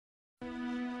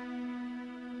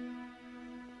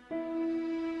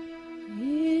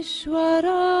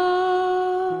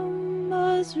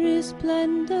Ishwarama's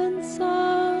resplendent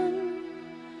sun.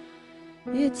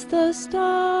 It's the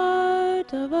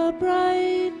start of a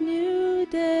bright new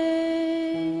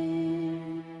day.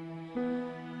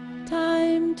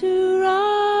 Time to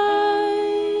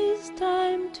rise,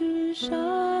 time to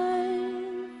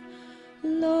shine,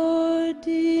 Lord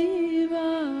divine.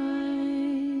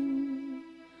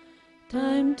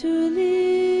 Time to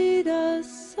lead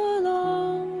us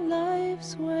along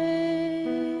life's way.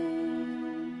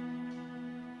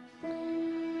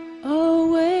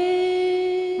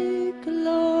 Awake,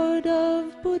 Lord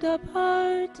of Buddha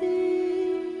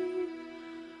party.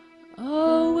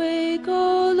 Awake,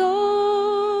 O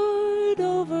Lord,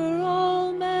 over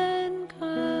all mankind.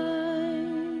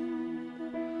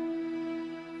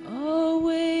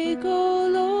 Awake, O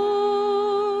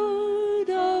Lord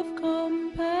of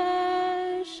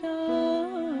compassion,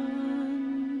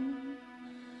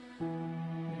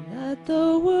 that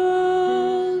the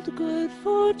world good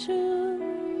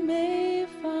fortune may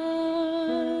find.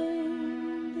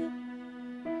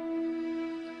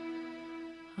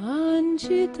 On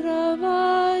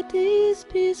Chitravati's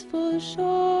peaceful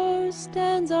shore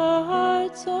stands our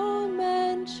heart's own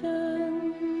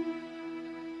mansion.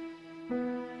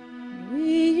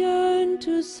 We yearn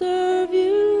to serve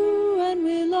you, and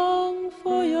we long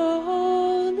for your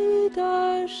holy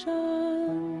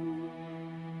darshan.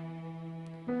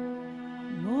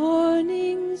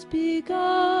 Morning's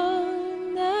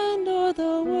begun, and o'er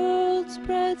the world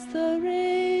spreads the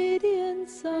radiant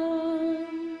sun.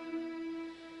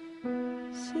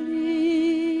 Sri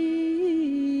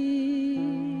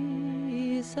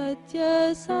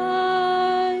Satya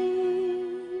Sai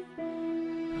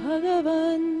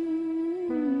Bhagavan,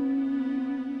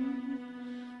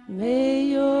 may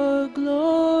your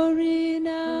glory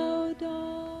now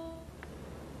dawn.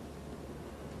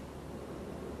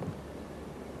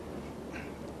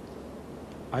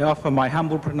 I offer my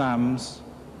humble pranams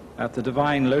at the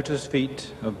divine lotus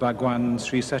feet of Bhagwan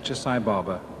Sri Satya Sai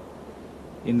Baba,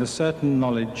 in the certain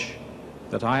knowledge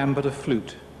that I am but a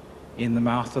flute in the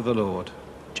mouth of the Lord.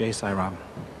 Jai Sai Ram.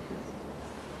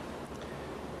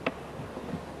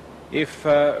 If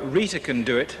Rita can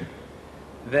do it,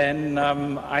 then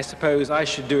I suppose I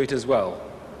should do it as well.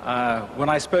 When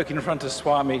I spoke in front of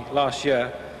Swami last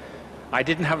year, I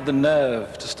didn't have the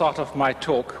nerve to start off my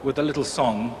talk with a little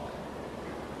song,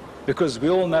 because we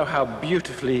all know how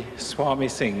beautifully Swami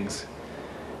sings.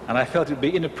 And I felt it would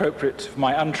be inappropriate for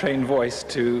my untrained voice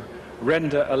to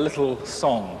render a little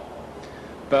song.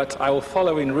 But I will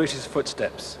follow in Rita's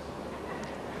footsteps.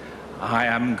 I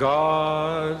am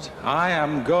God, I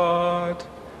am God,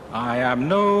 I am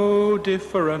no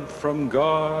different from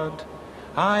God.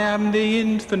 I am the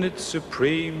infinite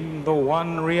supreme, the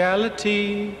one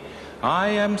reality. I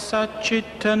am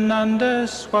Satchitananda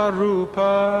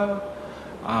Swarupa.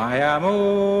 I am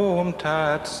Om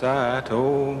Tat Sat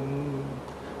Om.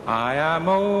 I am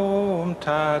Om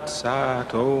Tat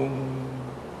Sat Om.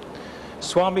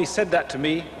 Swami said that to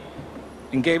me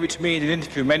and gave it to me in an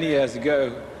interview many years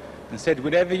ago, and said,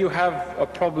 whenever you have a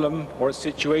problem or a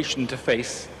situation to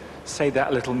face, say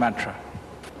that little mantra.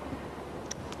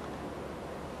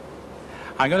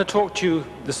 I'm going to talk to you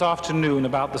this afternoon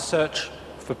about the search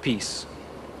for peace.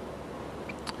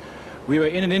 We were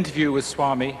in an interview with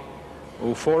Swami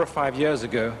 4 or 5 years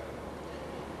ago,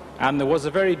 and there was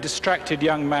a very distracted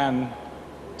young man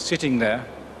sitting there,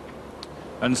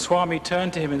 and Swami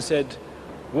turned to him and said,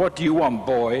 "What do you want,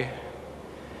 boy?"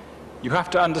 You have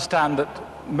to understand that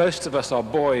most of us are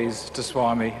boys to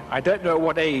Swami. I don't know at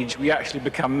what age we actually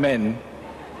become men.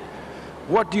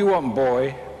 "What do you want,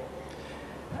 boy?"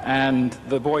 And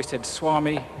the boy said,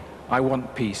 "Swami, I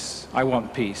want peace. I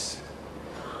want peace."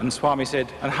 And Swami said,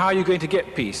 "And how are you going to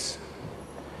get peace?"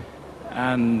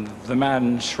 And the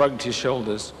man shrugged his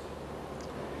shoulders.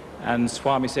 And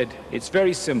Swami said, "It's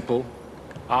very simple.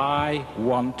 I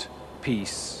want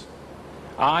peace.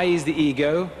 I is the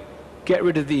ego. Get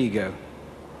rid of the ego.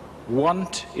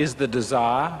 Want is the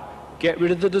desire. Get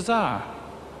rid of the desire.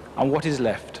 And what is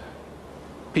left?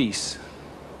 Peace."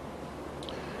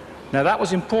 Now that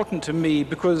was important to me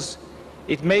because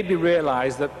it made me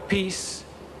realize that peace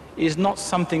is not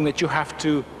something that you have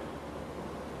to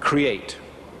create.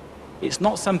 It's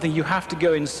not something you have to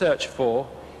go in search for.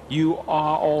 You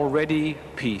are already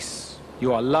peace.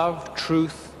 You are love,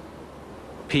 truth,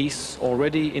 peace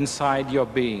already inside your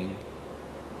being.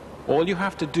 All you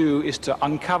have to do is to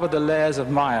uncover the layers of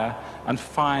Maya and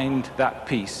find that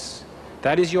peace.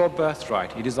 That is your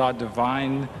birthright. It is our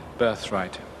divine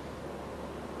birthright.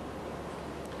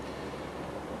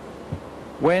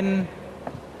 When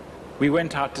we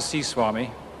went out to see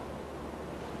Swami,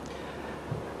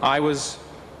 I was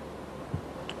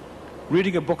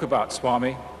reading a book about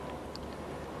Swami,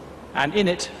 and in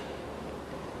it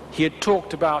he had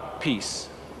talked about peace.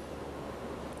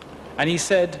 And he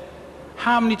said,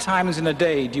 how many times in a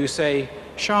day do you say,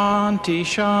 Shanti,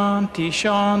 Shanti,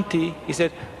 Shanti? He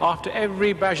said, after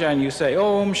every bhajan you say,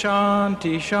 Om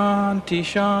Shanti, Shanti,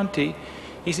 Shanti.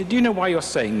 He said, do you know why you're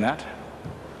saying that?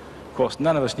 Of course,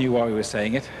 none of us knew why we were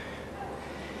saying it.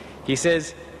 He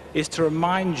says, it's to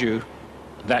remind you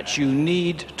that you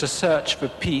need to search for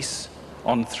peace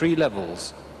on 3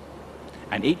 levels.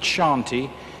 And each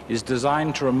Shanti is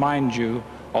designed to remind you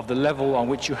of the level on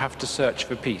which you have to search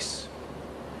for peace.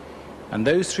 And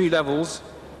those 3 levels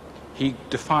he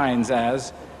defines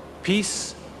as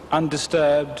peace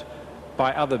undisturbed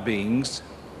by other beings,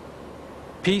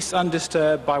 peace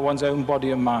undisturbed by one's own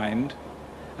body and mind,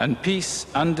 and peace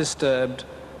undisturbed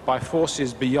by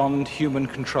forces beyond human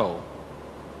control.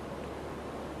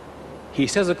 He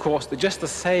says, of course, that just the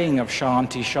saying of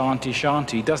Shanti, Shanti,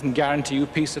 Shanti doesn't guarantee you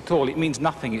peace at all. It means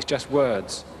nothing, it's just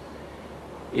words.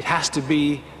 It has to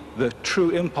be the true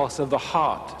impulse of the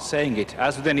heart saying it,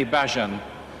 as with any bhajan,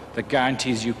 that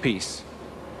guarantees you peace.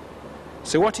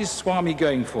 So what is Swami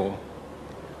going for?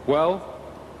 Well,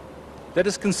 let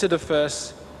us consider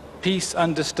first peace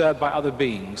undisturbed by other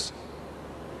beings.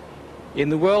 In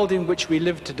the world in which we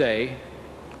live today,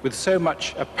 with so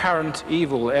much apparent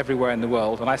evil everywhere in the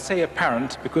world, and I say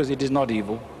apparent because it is not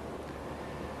evil,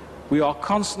 we are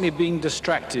constantly being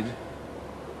distracted,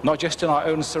 not just in our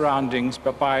own surroundings,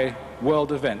 but by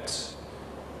world events.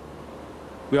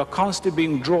 We are constantly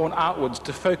being drawn outwards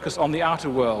to focus on the outer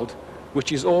world,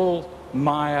 which is all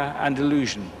Maya and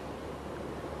illusion.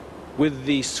 With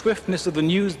the swiftness of the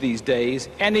news these days,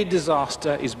 any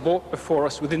disaster is brought before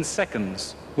us within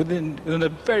seconds. Within a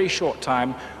very short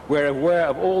time, we're aware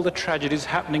of all the tragedies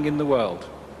happening in the world.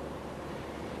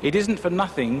 It isn't for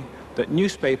nothing that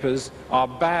newspapers are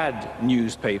bad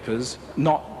newspapers,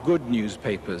 not good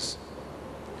newspapers.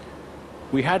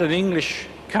 We had an English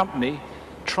company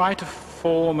try to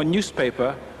form a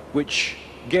newspaper which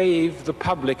gave the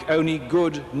public only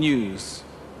good news.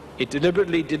 It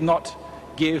deliberately did not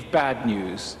give bad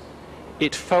news.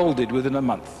 It folded within a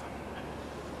month.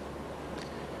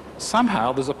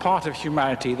 Somehow there's a part of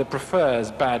humanity that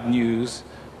prefers bad news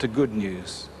to good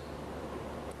news.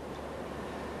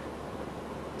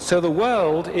 So the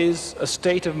world is a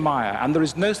state of Maya, and there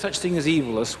is no such thing as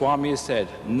evil, as Swami has said.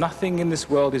 Nothing in this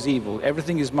world is evil.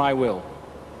 Everything is my will.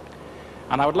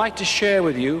 And I would like to share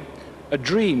with you a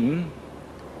dream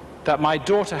that my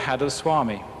daughter had of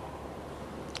Swami.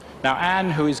 Now, Anne,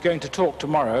 who is going to talk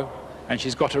tomorrow, and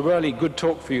she's got a really good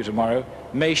talk for you tomorrow,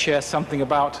 may share something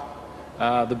about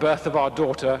the birth of our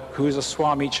daughter, who is a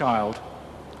Swami child.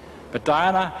 But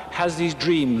Diana has these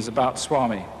dreams about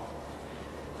Swami.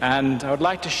 And I would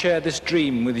like to share this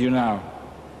dream with you now.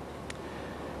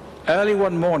 Early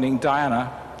one morning,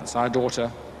 Diana, that's our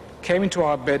daughter, came into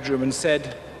our bedroom and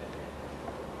said,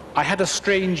 I had a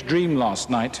strange dream last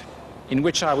night in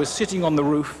which I was sitting on the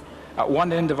roof at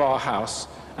one end of our house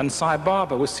and Sai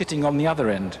Baba was sitting on the other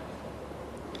end.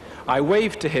 I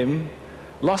waved to him,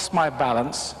 lost my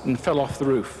balance and fell off the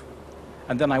roof,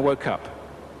 and then I woke up.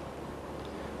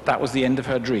 That was the end of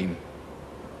her dream.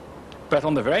 But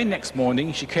on the very next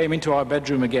morning, she came into our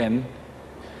bedroom again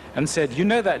and said, you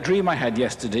know that dream I had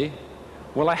yesterday?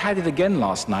 Well, I had it again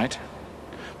last night,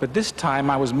 but this time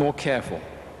I was more careful.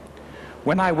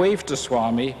 When I waved to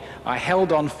Swami, I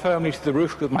held on firmly to the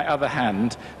roof with my other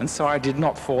hand, and so I did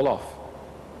not fall off.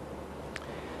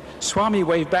 Swami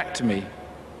waved back to me,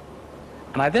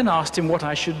 and I then asked him what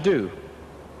I should do.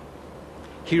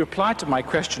 He replied to my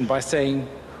question by saying,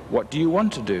 what do you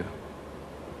want to do?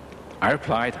 I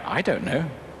replied, I don't know.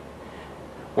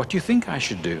 What do you think I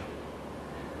should do?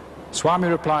 Swami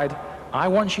replied, I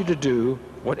want you to do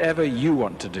whatever you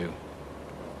want to do.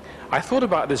 I thought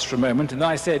about this for a moment, and then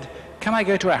I said, can I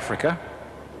go to Africa?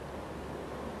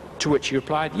 To which he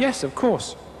replied, yes, of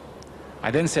course. I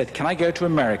then said, can I go to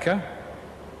America?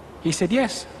 He said,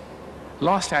 yes.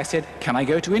 Lastly, I said, can I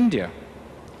go to India?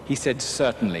 He said,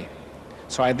 certainly.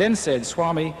 So I then said,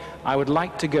 Swami, I would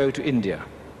like to go to India.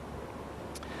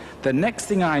 The next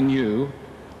thing I knew,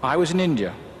 I was in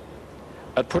India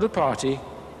at Puttaparthi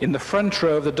in the front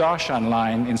row of the darshan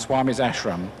line in Swami's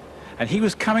ashram, and he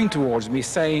was coming towards me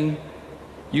saying,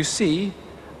 you see,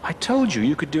 I told you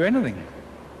you could do anything.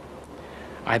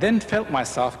 I then felt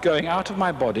myself going out of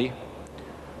my body,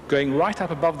 going right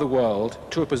up above the world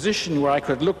to a position where I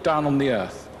could look down on the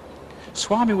earth.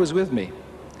 Swami was with me,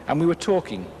 and we were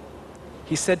talking.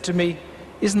 He said to me,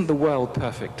 isn't the world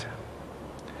perfect?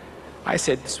 I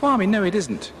said, Swami, no, it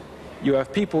isn't. You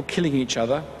have people killing each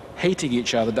other, hating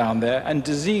each other down there, and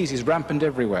disease is rampant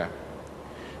everywhere.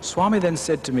 Swami then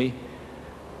said to me,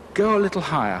 "Go a little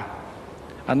higher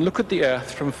and look at the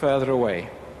earth from further away."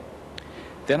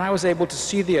 Then I was able to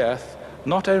see the earth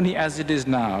not only as it is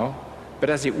now, but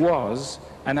as it was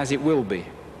and as it will be.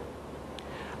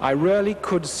 I really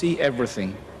could see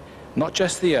everything, not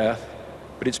just the earth,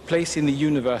 but its place in the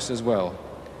universe as well.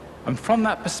 And from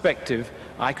that perspective,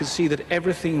 I could see that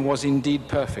everything was indeed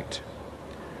perfect.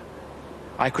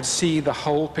 I could see the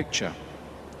whole picture.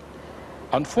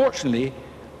 Unfortunately,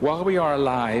 while we are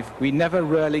alive, we never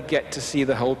really get to see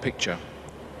the whole picture.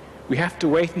 We have to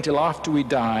wait until after we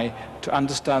die to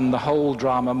understand the whole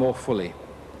drama more fully.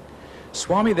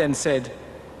 Swami then said,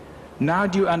 "Now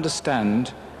do you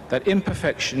understand that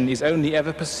imperfection is only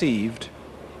ever perceived?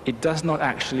 It does not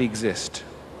actually exist.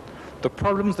 The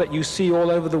problems that you see all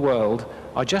over the world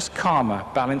are just karma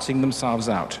balancing themselves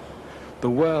out. The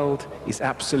world is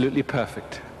absolutely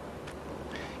perfect."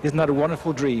 Isn't that a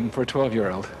wonderful dream for a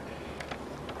 12-year-old?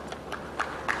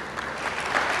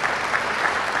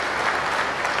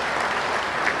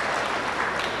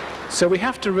 So we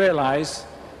have to realize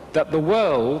that the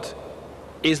world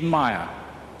is Maya.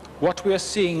 What we are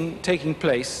seeing taking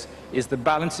place is the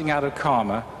balancing out of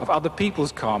karma, of other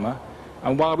people's karma,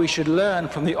 and while we should learn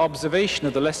from the observation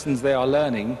of the lessons they are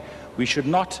learning, we should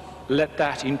not let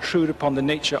that intrude upon the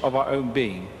nature of our own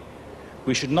being.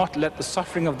 We should not let the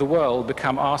suffering of the world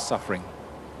become our suffering.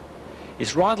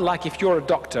 It's rather like if you're a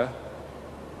doctor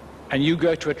and you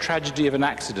go to a tragedy of an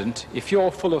accident. If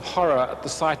you're full of horror at the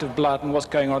sight of blood and what's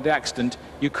going on at the accident,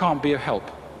 you can't be of help.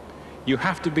 You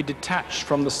have to be detached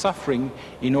from the suffering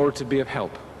in order to be of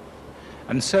help.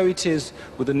 And so it is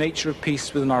with the nature of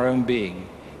peace within our own being.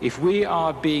 If we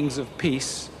are beings of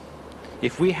peace,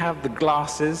 if we have the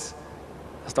glasses,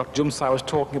 as Dr. Jumsai was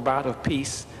talking about, of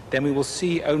peace, then we will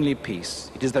see only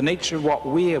peace. It is the nature of what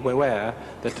we are aware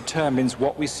that determines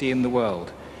what we see in the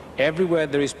world. Everywhere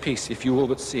there is peace, if you will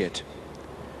but see it.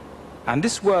 And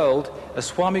this world, as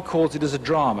Swami calls it, is a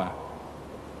drama.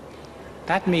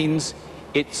 That means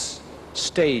it's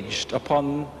staged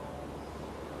upon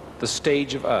the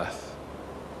stage of earth.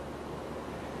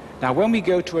 Now, when we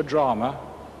go to a drama,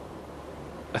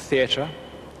 a theatre,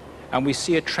 and we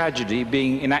see a tragedy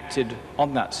being enacted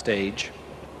on that stage,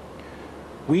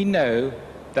 we know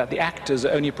that the actors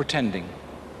are only pretending.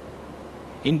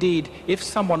 Indeed, if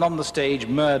someone on the stage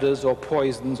murders or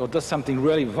poisons or does something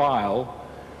really vile,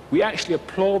 we actually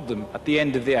applaud them at the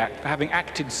end of the act for having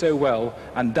acted so well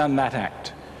and done that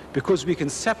act, because we can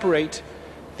separate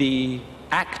the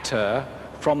actor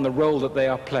from the role that they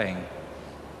are playing.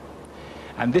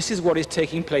 And this is what is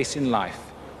taking place in life.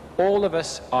 All of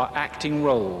us are acting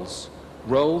roles,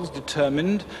 roles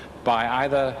determined by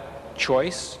either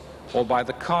choice or by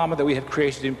the karma that we have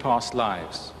created in past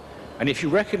lives. And if you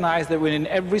recognize that within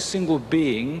every single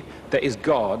being there is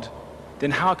God,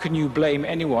 then how can you blame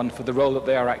anyone for the role that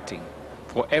they are acting?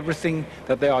 For everything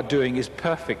that they are doing is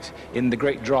perfect in the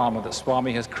great drama that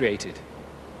Swami has created.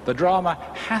 The drama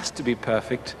has to be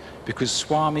perfect because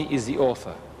Swami is the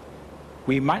author.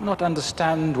 We might not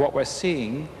understand what we're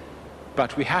seeing,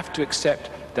 but we have to accept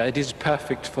that it is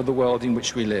perfect for the world in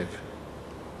which we live.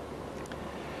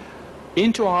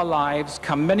 Into our lives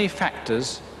come many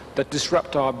factors that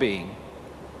disrupt our being.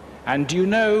 And do you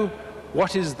know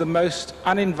what is the most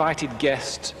uninvited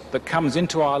guest that comes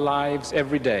into our lives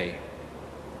every day?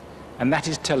 And that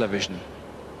is television.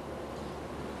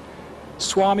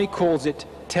 Swami calls it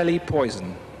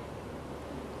tele-poison.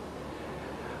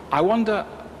 I wonder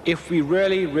if we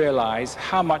really realize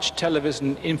how much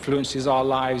television influences our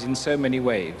lives in so many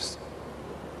ways.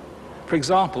 For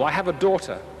example, I have a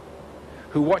daughter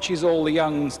who watches all the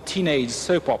young teenage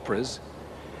soap operas,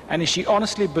 and she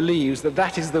honestly believes that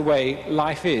that is the way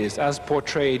life is as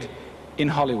portrayed in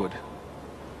Hollywood.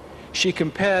 She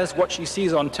compares what she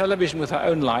sees on television with her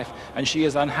own life, and she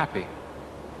is unhappy.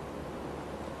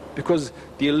 Because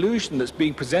the illusion that's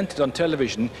being presented on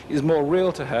television is more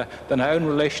real to her than her own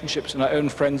relationships and her own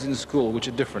friends in school, which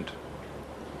are different.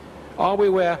 Are we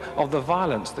aware of the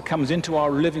violence that comes into our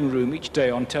living room each day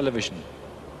on television?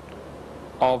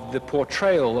 Of the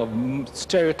portrayal of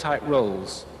stereotype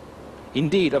roles?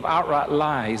 Indeed, of outright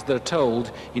lies that are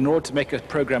told in order to make a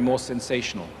program more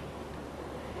sensational.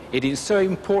 It is so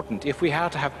important, if we are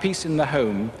to have peace in the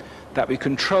home, that we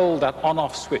control that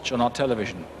on-off switch on our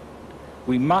television.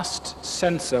 We must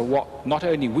censor what not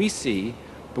only we see,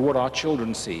 but what our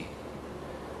children see.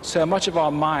 So much of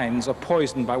our minds are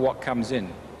poisoned by what comes in.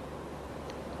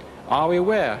 Are we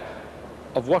aware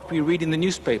of what we read in the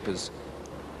newspapers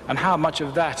and how much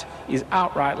of that is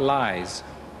outright lies?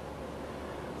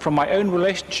 From my own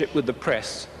relationship with the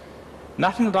press,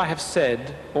 Nothing that I have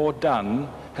said or done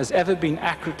has ever been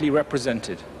accurately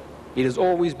represented. It has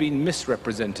always been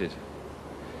misrepresented.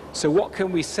 So what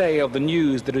can we say of the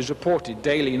news that is reported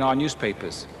daily in our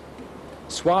newspapers?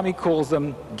 Swami calls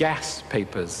them gas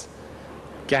papers.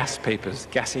 Gas papers,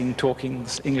 gassing, talking,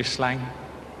 English slang.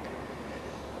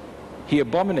 He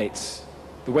abominates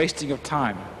the wasting of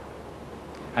time.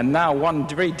 And now, one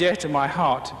very dear to my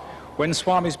heart, when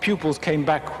Swami's pupils came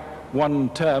back one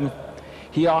term,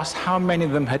 he asked how many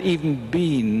of them had even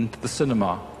been to the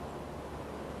cinema.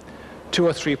 2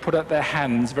 or 3 put up their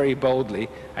hands very boldly,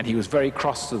 and he was very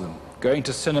cross to them. Going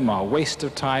to cinema, waste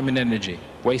of time and energy,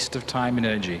 waste of time and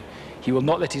energy. He will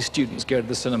not let his students go to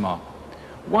the cinema.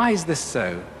 Why is this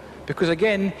so? Because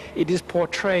again, it is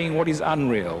portraying what is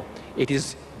unreal. It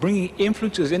is bringing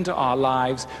influences into our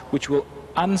lives which will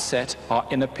unset our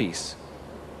inner peace.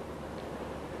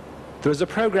 There is a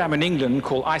program in England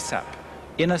called ISAP,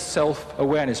 Inner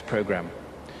Self-Awareness Program.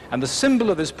 And the symbol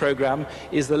of this program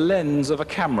is the lens of a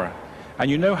camera.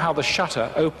 And you know how the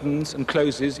shutter opens and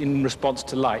closes in response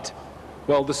to light.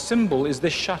 Well, the symbol is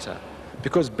this shutter,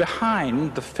 because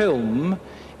behind the film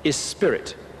is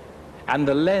spirit. And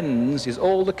the lens is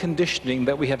all the conditioning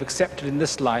that we have accepted in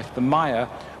this life, the Maya,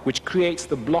 which creates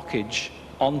the blockage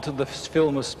onto the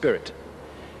film of spirit.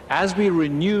 As we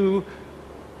renew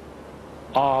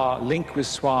our link with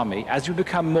Swami, as we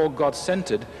become more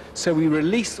God-centered, so we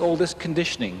release all this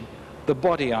conditioning, the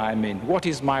body I am in, what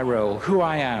is my role, who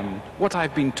I am, what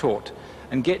I've been taught,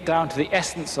 and get down to the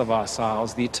essence of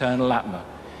ourselves, the eternal Atma.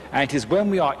 And it is when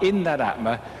we are in that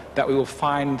Atma that we will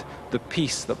find the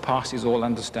peace that passes all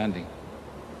understanding.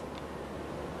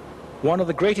 One of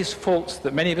the greatest faults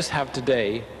that many of us have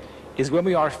today is when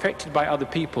we are affected by other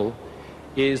people,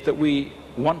 is that we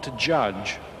want to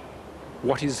judge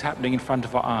what is happening in front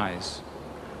of our eyes.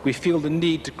 We feel the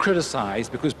need to criticize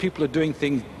because people are doing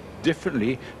things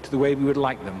differently to the way we would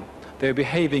like them. They're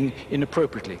behaving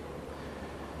inappropriately.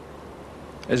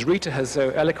 As Rita has so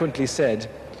eloquently said,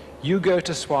 you go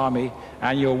to Swami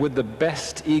and you're with the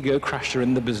best ego crusher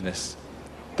in the business.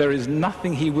 There is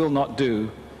nothing he will not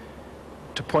do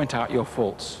to point out your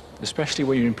faults, especially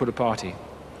when you're in Puttaparthi.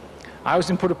 I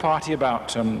was in Puttaparthi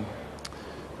about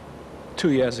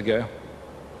 2 years ago,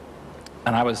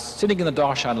 and I was sitting in the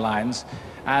darshan lines,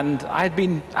 and I had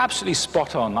been absolutely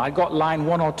spot on. I got line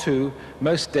 1 or 2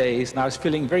 most days, and I was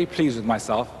feeling very pleased with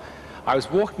myself. I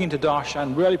was walking into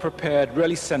darshan really prepared,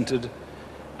 really centered,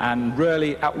 and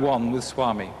really at one with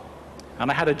Swami.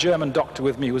 And I had a German doctor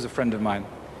with me who was a friend of mine.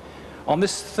 On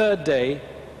this 3rd day,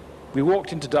 we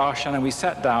walked into darshan and we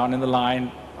sat down in the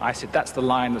line. I said, that's the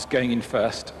line that's going in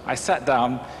first. I sat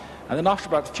down, and then after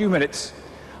about a few minutes,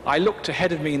 I looked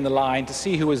ahead of me in the line to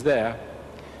see who was there,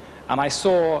 and I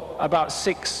saw about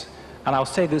 6, and I'll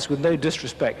say this with no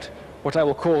disrespect, what I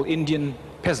will call Indian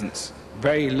peasants,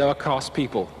 very lower caste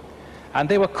people. And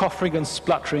they were coughing and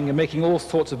spluttering and making all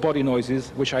sorts of body noises,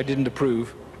 which I didn't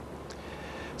approve.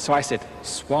 So I said,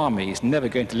 Swami is never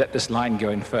going to let this line go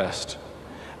in first.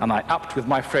 And I upped with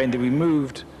my friend and we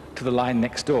moved to the line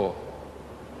next door.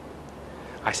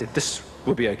 I said, this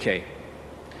will be okay.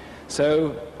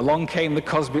 So along came the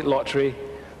cosmic lottery,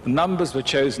 the numbers were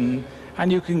chosen,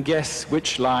 and you can guess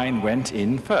which line went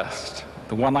in first,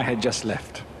 the one I had just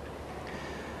left.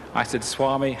 I said,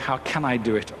 Swami, how can I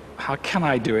do it? How can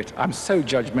I do it? I'm so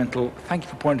judgmental. Thank you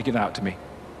for pointing it out to me.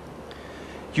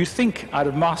 You'd think I'd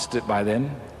have mastered it by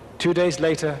then. 2 days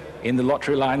later, in the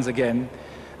lottery lines again,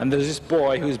 and there's this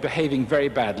boy who's behaving very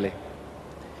badly.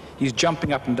 He's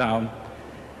jumping up and down,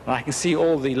 and I can see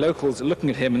all the locals looking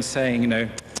at him and saying, you know,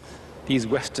 these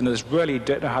Westerners really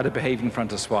don't know how to behave in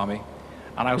front of Swami.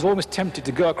 And I was almost tempted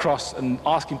to go across and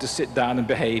ask him to sit down and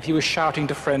behave. He was shouting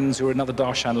to friends who were in other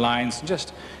darshan lines, and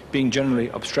just being generally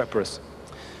obstreperous.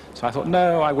 So I thought,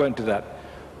 no, I won't do that.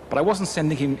 But I wasn't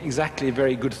sending him exactly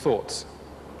very good thoughts.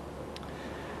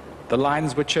 The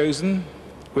lines were chosen.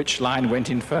 Which line went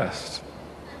in first?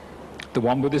 The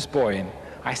one with this boy in.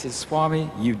 I said, Swami,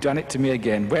 you've done it to me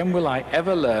again. When will I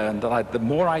ever learn that the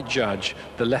more I judge,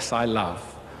 the less I love,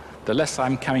 the less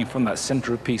I'm coming from that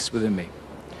center of peace within me?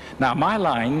 Now, my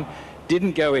line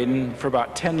didn't go in for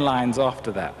about 10 lines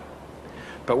after that.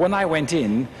 But when I went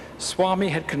in, Swami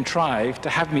had contrived to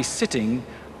have me sitting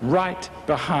right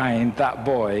behind that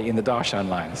boy in the darshan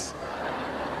lines.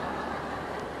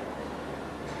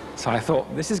 So I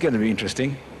thought, this is going to be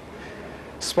interesting.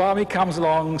 Swami comes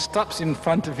along, stops in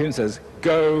front of him, says,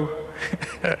 go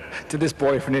to this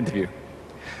boy for an interview.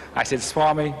 I said,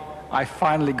 Swami, I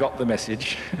finally got the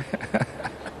message.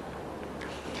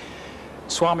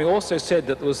 Swami also said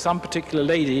that there was some particular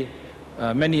lady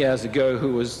many years ago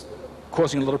who was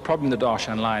causing a lot of problem in the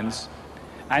darshan lines.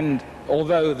 And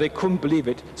although they couldn't believe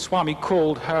it, Swami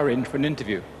called her in for an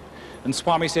interview. And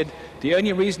Swami said the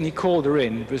only reason he called her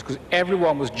in was because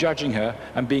everyone was judging her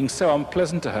and being so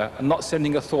unpleasant to her and not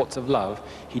sending her thoughts of love.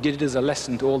 He did it as a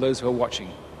lesson to all those who are watching.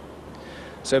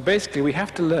 So basically, we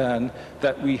have to learn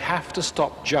that we have to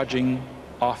stop judging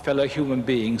our fellow human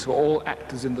beings who are all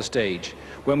actors in the stage.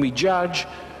 When we judge,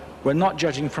 we're not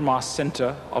judging from our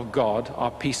center of God, our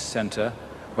peace center.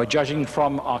 We're judging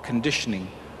from our conditioning,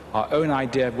 our own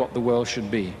idea of what the world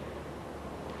should be.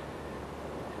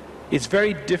 It's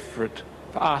very different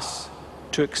for us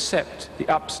to accept the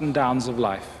ups and downs of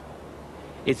life.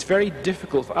 It's very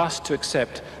difficult for us to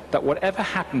accept that whatever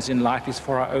happens in life is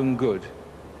for our own good.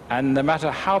 And no matter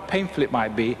how painful it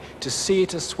might be, to see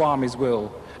it as Swami's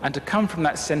will and to come from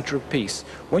that center of peace.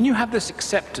 When you have this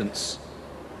acceptance,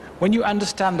 when you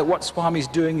understand that what Swami's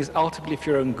doing is ultimately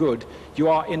for your own good, you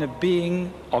are in a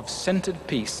being of centered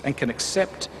peace and can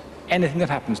accept anything that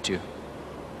happens to you.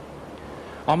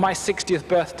 On my 60th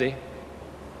birthday,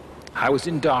 I was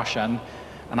in Darshan,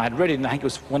 and I'd read it, I think it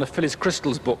was one of Phyllis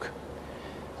Crystal's book,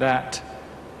 that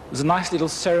there's a nice little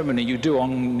ceremony you do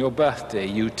on your birthday.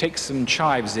 You take some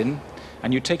chives in,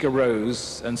 and you take a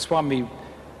rose, and Swami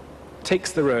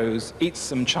takes the rose, eats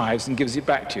some chives, and gives it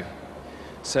back to you.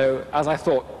 So, as I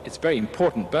thought, it's a very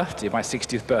important birthday, my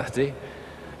 60th birthday,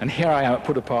 and here I am at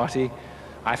Buddha Party.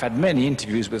 I've had many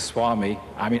interviews with Swami.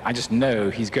 I mean, I just know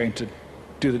he's going to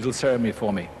do the little ceremony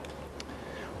for me.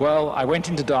 Well, I went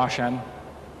into Darshan.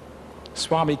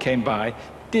 Swami came by,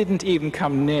 didn't even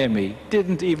come near me,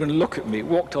 didn't even look at me,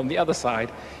 walked on the other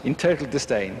side in total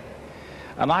disdain.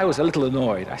 And I was a little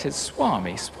annoyed. I said,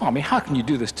 Swami, how can you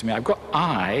do this to me?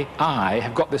 I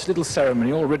have got this little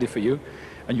ceremony all ready for you,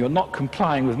 and you're not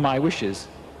complying with my wishes.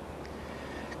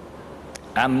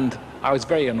 And I was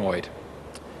very annoyed.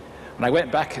 And I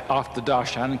went back after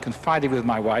Darshan and confided with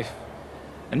my wife,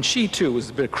 and she too was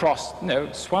a bit cross.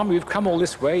 Swami, we've come all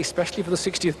this way, especially for the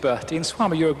 60th birthday, and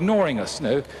Swami, you're ignoring us.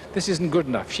 This isn't good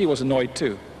enough. She was annoyed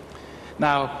too.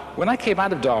 Now, when I came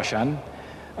out of Darshan,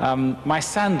 my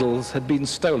sandals had been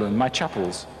stolen, my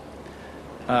chappals.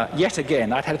 Yet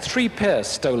again, I'd had 3 pairs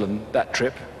stolen that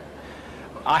trip.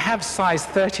 I have size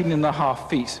 13.5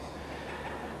 feet,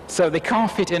 so they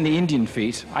can't fit in the Indian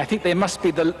feet. I think they must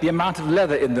be the amount of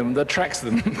leather in them that attracts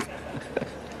them.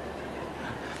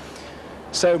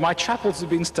 So my chappals have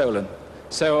been stolen.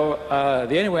 So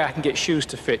the only way I can get shoes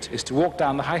to fit is to walk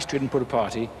down the high street and Buddha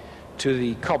Party to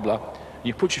the cobbler.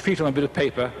 You put your feet on a bit of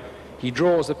paper, he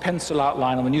draws a pencil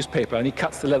outline on the newspaper, and he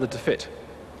cuts the leather to fit.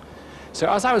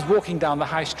 So as I was walking down the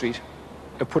high street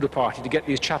of Buddha Party to get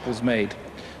these chappals made,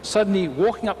 suddenly,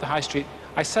 walking up the high street,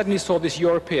 I suddenly saw this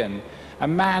European, a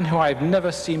man who I've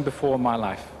never seen before in my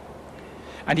life.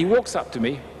 And he walks up to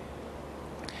me,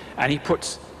 and he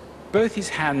puts both his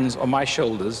hands on my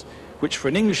shoulders, which for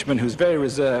an Englishman who's very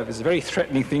reserved is a very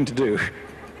threatening thing to do.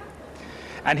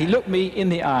 And he looked me in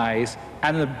the eyes,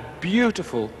 and in a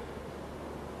beautiful,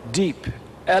 deep,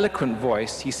 eloquent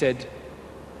voice, he said,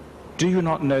 "Do you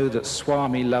not know that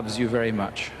Swami loves you very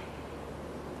much?"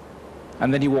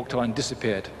 And then he walked on and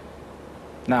disappeared.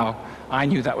 Now, I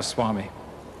knew that was Swami.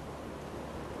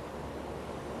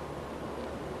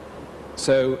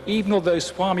 So even although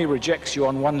Swami rejects you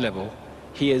on one level,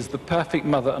 he is the perfect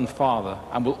mother and father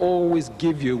and will always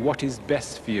give you what is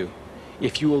best for you.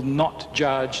 If you will not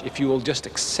judge, if you will just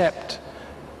accept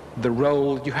the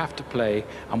role you have to play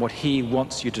and what he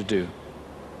wants you to do.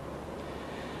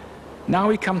 Now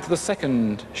we come to the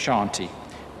second shanti,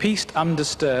 peace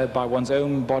undisturbed by one's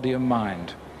own body and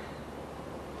mind.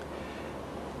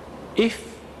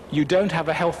 If you don't have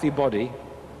a healthy body,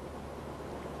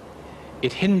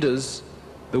 it hinders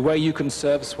the way you can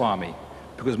serve Swami,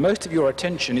 because most of your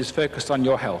attention is focused on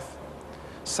your health.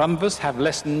 Some of us have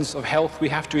lessons of health we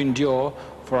have to endure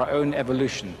for our own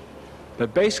evolution.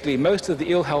 But basically, most of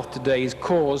the ill health today is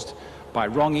caused by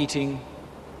wrong eating,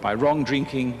 by wrong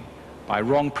drinking, by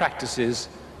wrong practices,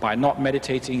 by not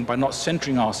meditating, by not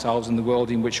centering ourselves in the world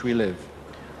in which we live.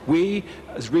 We,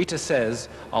 as Rita says,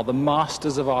 are the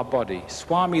masters of our body.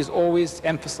 Swami is always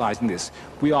emphasizing this.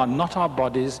 We are not our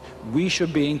bodies. We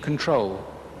should be in control.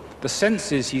 The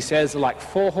senses, he says, are like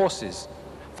 4 horses,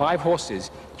 5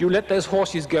 horses. You let those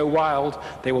horses go wild,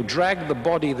 they will drag the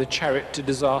body, the chariot, to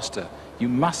disaster. You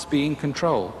must be in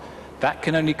control. That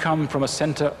can only come from a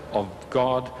center of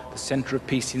God, the center of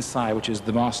peace inside, which is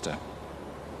the Master.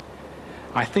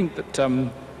 I think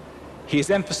that he has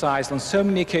emphasized on so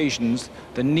many occasions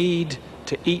the need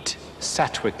to eat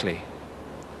sattvically.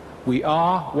 We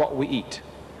are what we eat.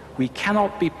 We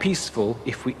cannot be peaceful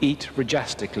if we eat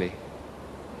rajasically.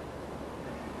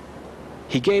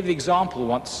 He gave the example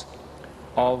once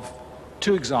of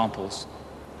two examples.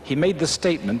 He made the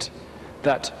statement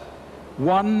that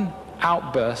one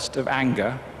outburst of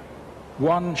anger,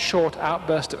 one short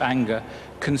outburst of anger,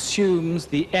 consumes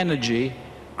the energy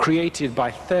created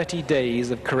by 30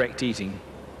 days of correct eating.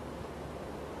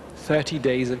 30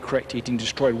 days of correct eating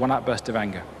destroyed one outburst of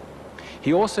anger.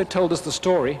 He also told us the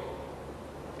story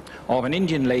of an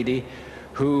Indian lady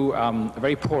who, a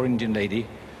very poor Indian lady,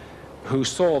 who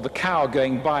saw the cow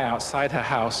going by outside her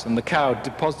house, and the cow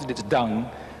deposited its dung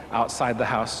outside the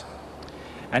house.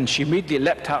 And she immediately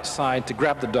leapt outside to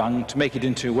grab the dung to make it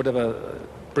into whatever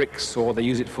bricks or they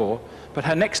use it for. But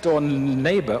her next door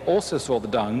neighbor also saw the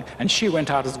dung, and she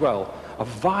went out as well. A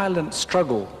violent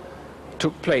struggle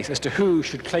took place as to who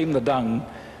should claim the dung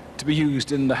to be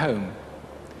used in the home.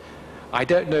 I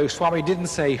don't know, Swami didn't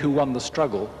say who won the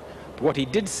struggle, but what he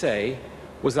did say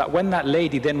was that when that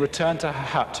lady then returned to her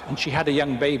hut and she had a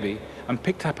young baby and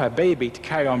picked up her baby to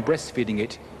carry on breastfeeding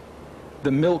it,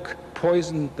 the milk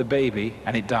poisoned the baby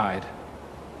and it died.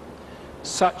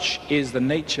 Such is the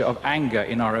nature of anger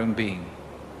in our own being.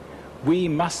 We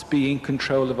must be in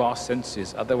control of our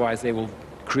senses, otherwise they will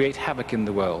create havoc in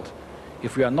the world.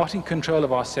 If we are not in control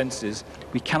of our senses,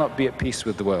 we cannot be at peace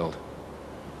with the world.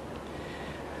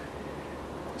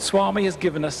 Swami has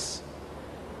given us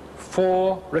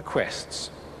 4 requests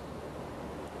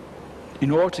in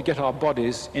order to get our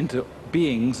bodies into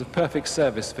beings of perfect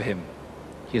service for him.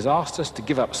 He has asked us to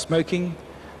give up smoking,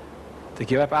 to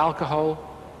give up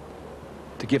alcohol,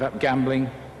 to give up gambling,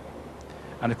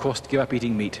 and of course to give up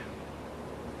eating meat.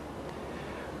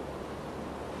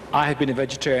 I have been a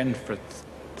vegetarian for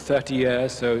 30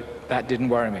 years, so that didn't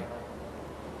worry me.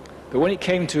 But when it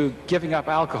came to giving up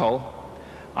alcohol,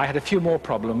 I had a few more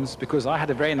problems because I had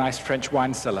a very nice French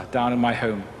wine cellar down in my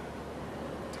home.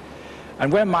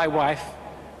 And when my wife,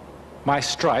 my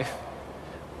strife,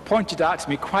 pointed out to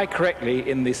me quite correctly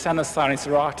in the Sanasani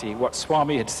Sarati what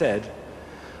Swami had said,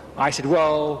 I said,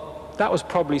 well, that was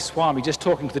probably Swami just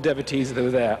talking to the devotees that were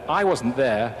there. I wasn't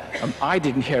there, and I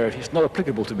didn't hear it. It's not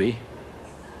applicable to me.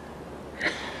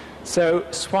 So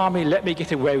Swami let me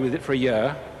get away with it for a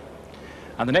year,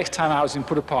 and the next time I was in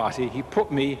Puttaparthi, he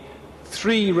put me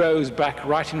 3 rows back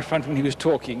right in front when he was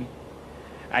talking,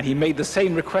 and he made the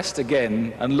same request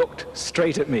again and looked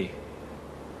straight at me.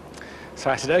 So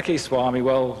I said, okay, Swami,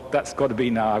 well, that's got to be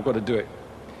now, I've got to do it.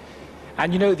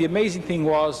 And you know, the amazing thing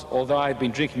was, although I'd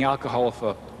been drinking alcohol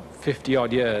for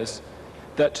 50-odd years,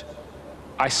 that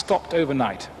I stopped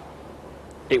overnight.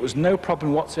 It was no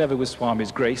problem whatsoever with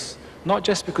Swami's grace, not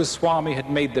just because Swami had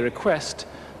made the request,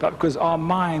 but because our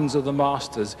minds are the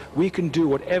masters. We can do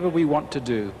whatever we want to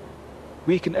do.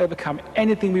 We can overcome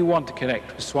anything we want to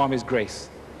connect with Swami's grace.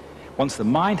 Once the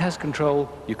mind has control,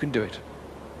 you can do it.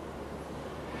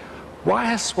 Why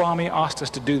has Swami asked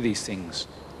us to do these things?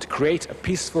 To create a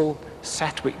peaceful,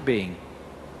 sattvic being.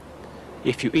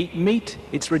 If you eat meat,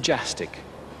 it's rajasic.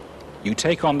 You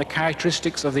take on the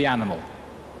characteristics of the animal.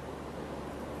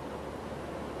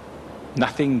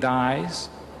 Nothing dies,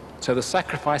 so the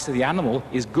sacrifice of the animal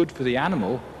is good for the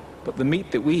animal, but the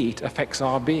meat that we eat affects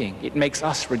our being. It makes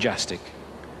us rajasic.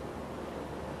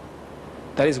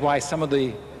 That is why some of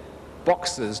the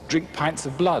boxers drink pints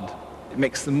of blood. It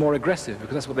makes them more aggressive,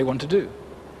 because that's what they want to do.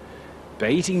 By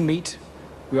eating meat,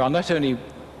 we are not only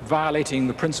violating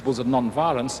the principles of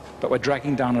non-violence, but we're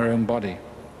dragging down our own body.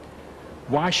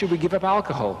 Why should we give up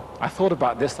alcohol? I thought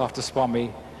about this after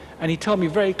Swami, and he told me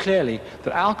very clearly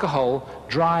that alcohol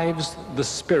drives the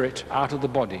spirit out of the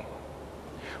body.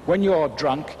 When you're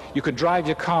drunk, you could drive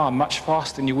your car much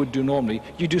faster than you would do normally.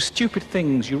 You do stupid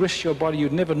things, you risk your body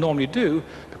you'd never normally do,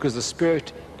 because the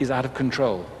spirit is out of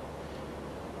control.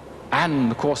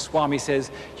 And, of course, Swami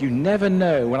says, you never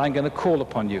know when I'm going to call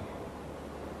upon you.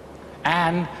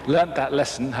 Anne learnt that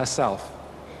lesson herself.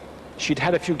 She'd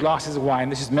had a few glasses of wine.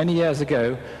 This is many years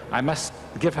ago. I must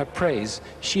give her praise.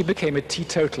 She became a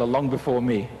teetotaler long before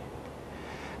me.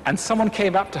 And someone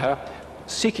came up to her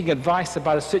seeking advice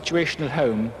about a situation at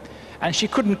home, and she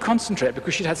couldn't concentrate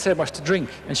because she'd had so much to drink.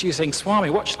 And she was saying, Swami,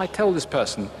 what should I tell this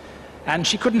person? And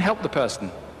she couldn't help the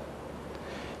person.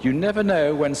 You never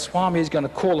know when Swami is going to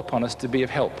call upon us to be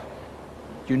of help.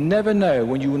 You never know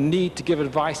when you will need to give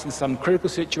advice in some critical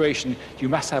situation. You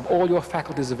must have all your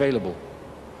faculties available.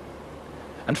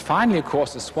 And finally, of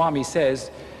course, as Swami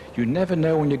says, you never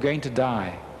know when you're going to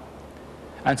die.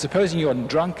 And supposing you're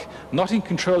drunk, not in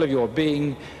control of your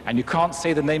being, and you can't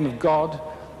say the name of God,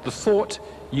 the thought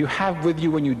you have with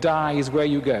you when you die is where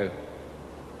you go.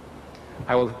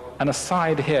 An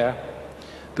aside here,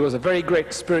 there was a very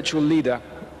great spiritual leader,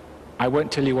 I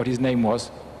won't tell you what his name was,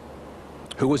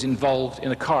 who was involved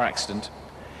in a car accident.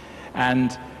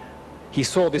 And he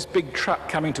saw this big truck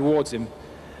coming towards him,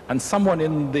 and someone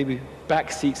in the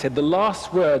back seat said the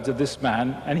last words of this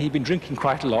man, and he'd been drinking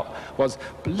quite a lot, was,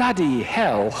 "Bloody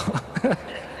hell."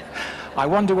 I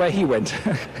wonder where he went.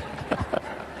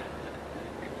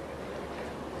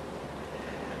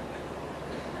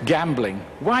 Gambling.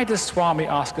 Why does Swami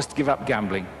ask us to give up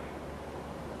gambling?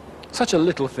 Such a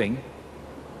little thing.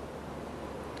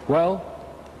 Well,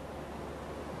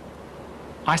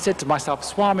 I said to myself,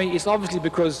 Swami, it's obviously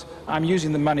because I'm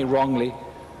using the money wrongly,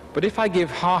 but if I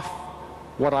give half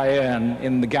what I earn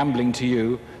in the gambling to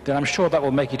you, then I'm sure that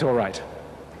will make it all right.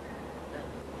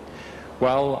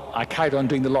 Well, I carried on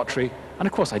doing the lottery, and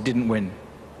of course I didn't win.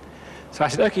 So I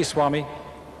said, okay, Swami,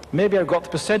 maybe I've got the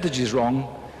percentages wrong.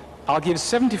 I'll give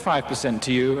 75%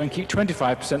 to you and keep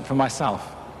 25% for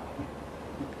myself.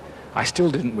 I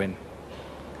still didn't win.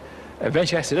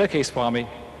 Eventually I said, okay, Swami,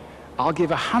 I'll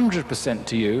give 100%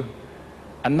 to you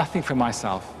and nothing for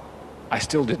myself. I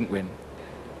still didn't win.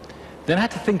 Then I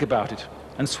had to think about it,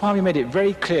 and Swami made it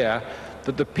very clear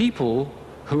that the people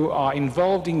who are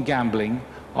involved in gambling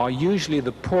are usually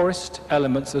the poorest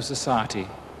elements of society.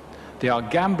 They are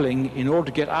gambling in order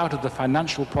to get out of the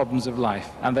financial problems of life,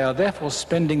 and they are therefore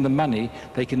spending the money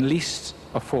they can least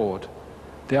afford.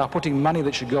 They are putting money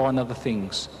that should go on other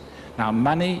things. Now,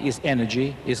 money is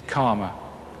energy, is karma.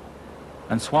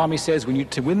 And Swami says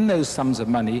to win those sums of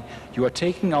money, you are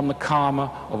taking on the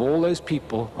karma of all those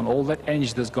people and all that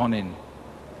energy that's gone in.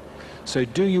 So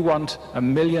do you want $1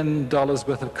 million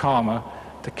worth of karma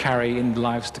to carry in the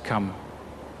lives to come?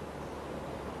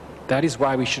 That is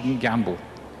why we shouldn't gamble.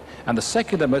 And the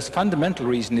second and most fundamental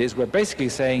reason is we're basically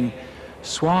saying,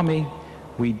 Swami,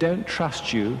 we don't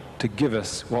trust you to give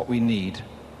us what we need.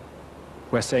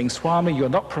 We're saying, Swami, you're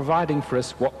not providing for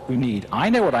us what we need. I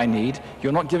know what I need,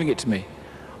 you're not giving it to me.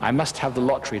 I must have the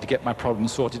lottery to get my problem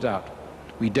sorted out.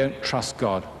 We don't trust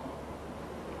God.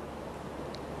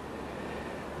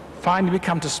 Finally, we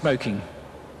come to smoking.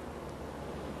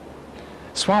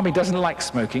 Swami doesn't like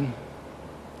smoking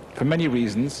for many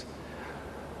reasons.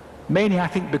 Mainly, I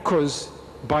think, because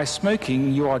by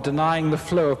smoking, you are denying the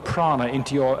flow of prana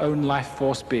into your own life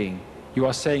force being. You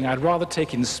are saying, I'd rather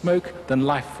take in smoke than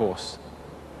life force.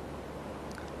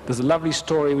 There's a lovely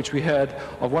story which we heard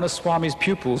of one of Swami's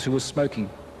pupils who was smoking.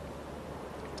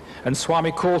 And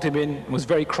Swami called him in and was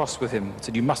very cross with him.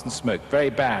 Said, you mustn't smoke.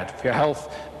 Very bad for your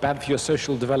health, bad for your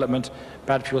social development,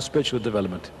 bad for your spiritual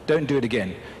development. Don't do it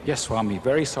again. Yes, Swami.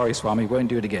 Very sorry, Swami. Won't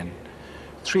do it again.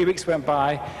 3 weeks went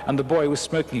by, and the boy was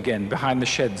smoking again behind the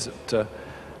sheds at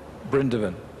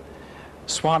Brindavan.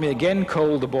 Swami again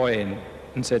called the boy in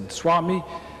and said, Swami,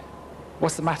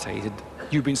 what's the matter? He said,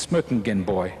 you've been smoking again,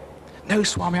 boy. No,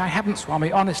 Swami, I haven't,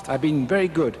 Swami. Honest, I've been very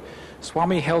good.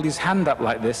 Swami held his hand up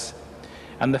like this,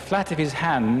 and the flat of his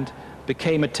hand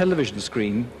became a television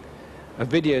screen, a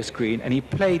video screen, and he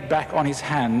played back on his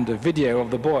hand a video of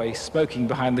the boy smoking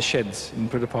behind the sheds in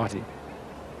Puddapati.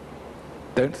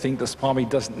 Don't think that Swami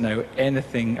doesn't know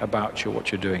anything about you,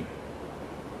 what you're doing.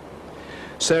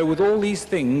 So with all these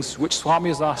things which Swami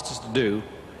has asked us to do,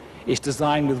 it's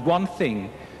designed with one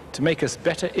thing, to make us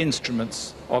better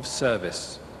instruments of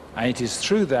service. And it is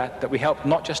through that we help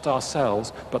not just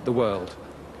ourselves, but the world.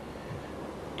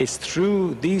 It's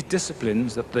through these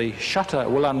disciplines that the shutter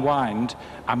will unwind,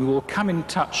 and we will come in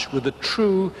touch with the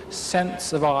true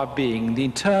sense of our being, the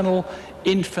eternal,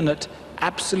 infinite,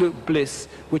 absolute bliss,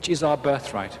 which is our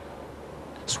birthright.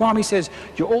 Swami says,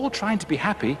 you're all trying to be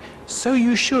happy, so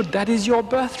you should. That is your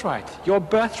birthright. Your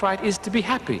birthright is to be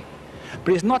happy.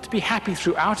 But it's not to be happy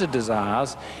through outer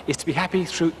desires, it's to be happy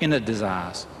through inner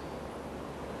desires.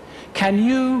 Can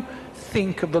you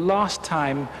think of the last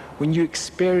time when you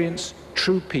experienced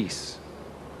true peace?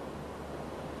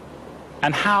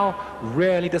 And how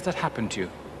rarely does that happen to you?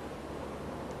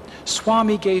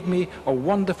 Swami gave me a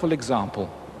wonderful example.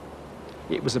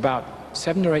 It was about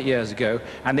 7 or 8 years ago,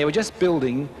 and they were just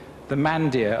building the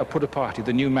mandir of Puddapati,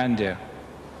 the new mandir.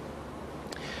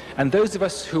 And those of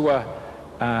us who were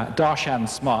darshan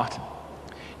smart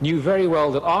knew very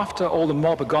well that after all the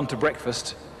mob had gone to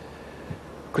breakfast,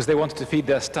 because they wanted to feed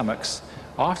their stomachs,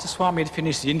 after Swami had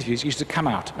finished the interviews, he used to come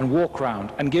out and walk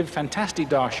around and give fantastic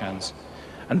darshans.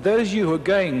 And those of you who are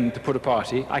going to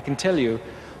Puddapati, I can tell you,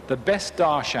 the best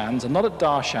darshans are not at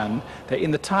darshan, they're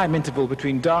in the time interval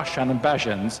between darshan and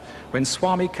bhajans. When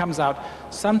Swami comes out,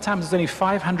 sometimes there's only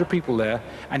 500 people there,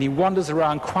 and he wanders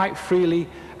around quite freely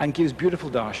and gives beautiful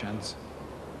darshans.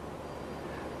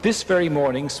 This very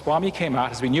morning, Swami came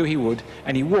out, as we knew he would,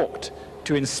 and he walked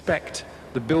to inspect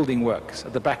the building works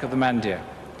at the back of the mandir.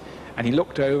 And he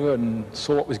looked over and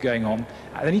saw what was going on,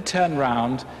 and then he turned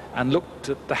round and looked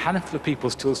at the handful of people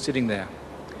still sitting there.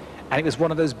 And it was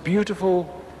one of those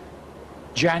beautiful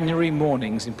January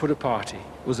mornings in Puttaparthi.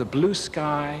 It was a blue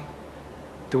sky.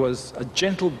 There was a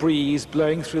gentle breeze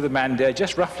blowing through the mandir,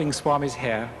 just ruffling Swami's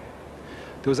hair.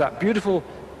 There was that beautiful,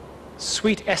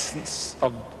 sweet essence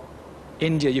of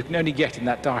India you can only get in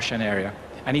that darshan area.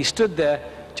 And he stood there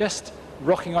just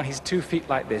rocking on his 2 feet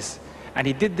like this. And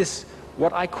he did this,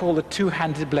 what I call the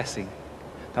two-handed blessing.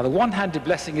 Now, the one-handed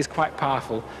blessing is quite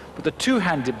powerful, but the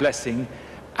two-handed blessing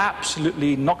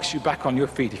absolutely knocks you back on your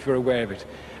feet if you're aware of it.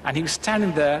 And he was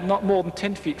standing there, not more than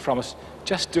 10 feet from us,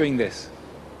 just doing this.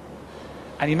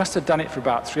 And he must have done it for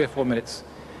about 3 or 4 minutes.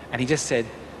 And he just said,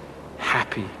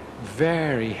 happy,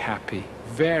 very happy,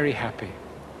 very happy.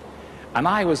 And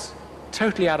I was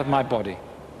totally out of my body.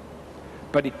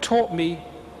 But it taught me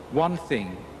one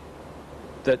thing,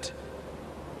 that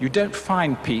you don't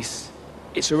find peace,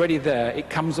 it's already there, it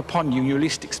comes upon you and you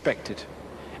least expect it.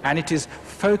 And it is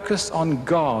focus on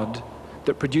God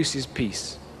that produces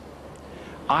peace.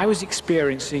 I was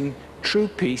experiencing true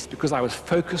peace because I was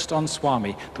focused on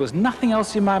Swami. There was nothing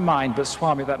else in my mind but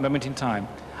Swami at that moment in time.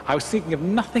 I was thinking of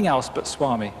nothing else but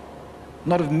Swami.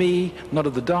 Not of me, not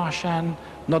of the darshan,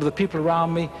 not of the people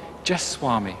around me, just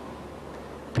Swami.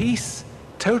 Peace,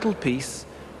 total peace,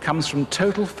 comes from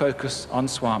total focus on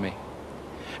Swami.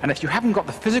 And if you haven't got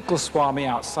the physical Swami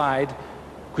outside,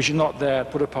 because you're not there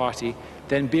at Puttaparthi,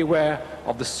 then be aware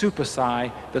of the super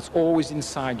Sai that's always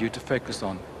inside you to focus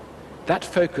on. That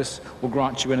focus will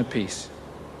grant you inner peace.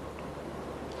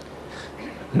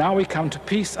 Now we come to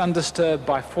peace undisturbed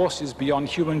by forces beyond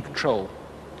human control.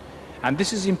 And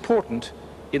this is important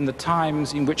in the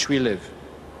times in which we live.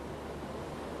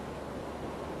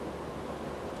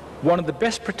 One of the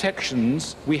best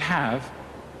protections we have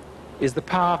is the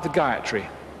power of the Gayatri.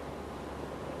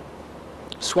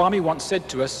 Swami once said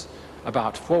to us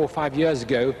about 4 or 5 years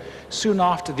ago, soon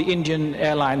after the Indian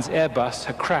Airlines Airbus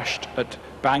had crashed at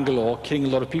Bangalore, killing a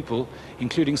lot of people,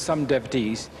 including some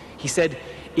devotees, he said,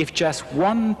 if just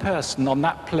one person on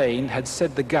that plane had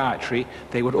said the Gayatri,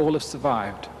 they would all have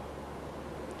survived.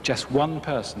 Just one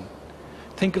person.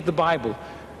 Think of the Bible.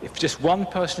 If just one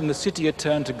person in the city had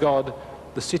turned to God,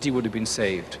 the city would have been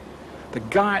saved. The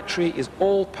Gayatri is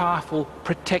all-powerful,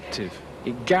 protective.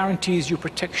 It guarantees you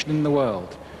protection in the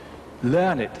world.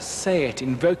 Learn it, say it,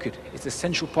 invoke it. It's an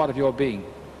essential part of your being.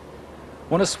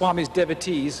 One of Swami's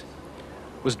devotees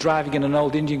was driving in an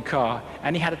old Indian car,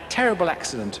 and he had a terrible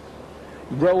accident.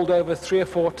 Rolled over 3 or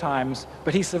 4 times,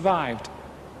 but he survived,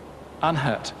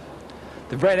 unhurt.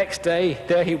 The very next day,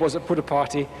 there he was at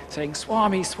Puttaparthi, saying,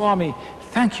 Swami, Swami,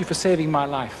 thank you for saving my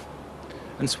life.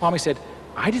 And Swami said,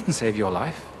 I didn't save your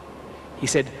life. He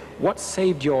said, what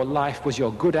saved your life was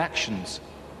your good actions.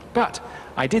 But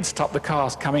I did stop the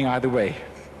cars coming either way.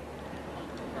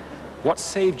 What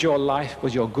saved your life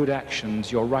was your good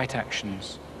actions, your right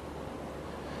actions.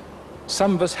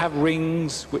 Some of us have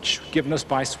rings which are given us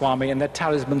by Swami, and they're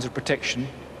talismans of protection.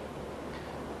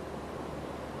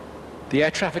 The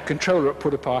air traffic controller at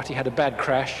Puttaparthi had a bad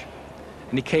crash,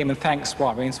 and he came and thanked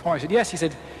Swami. And Swami said, yes, he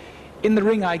said, in the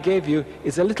ring I gave you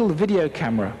is a little video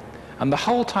camera, and the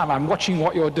whole time I'm watching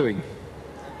what you're doing.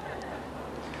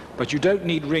 But you don't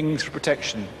need rings for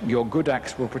protection. Your good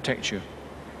acts will protect you.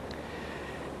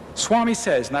 Swami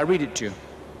says, and I read it to you,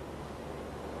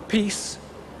 peace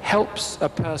helps a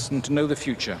person to know the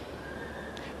future.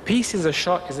 Peace is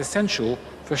essential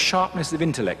for sharpness of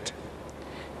intellect.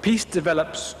 Peace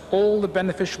develops all the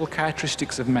beneficial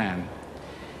characteristics of man.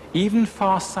 Even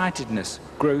far-sightedness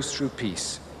grows through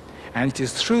peace. And it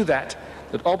is through that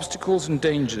that obstacles and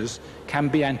dangers can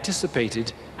be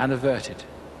anticipated and averted.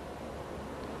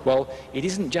 Well, it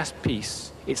isn't just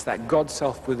peace, it's that God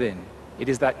self within. It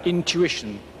is that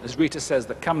intuition, as Rita says,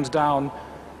 that comes down.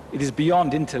 It is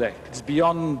beyond intellect, it is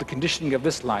beyond the conditioning of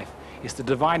this life. It's the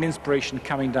divine inspiration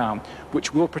coming down,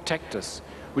 which will protect us,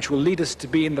 which will lead us to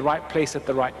be in the right place at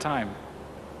the right time.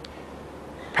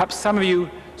 Perhaps some of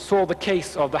you saw the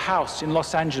case of the house in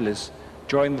Los Angeles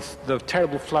during the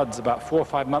terrible floods about 4 or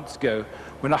 5 months ago,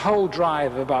 when a whole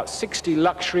drive of about 60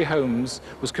 luxury homes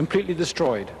was completely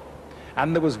destroyed.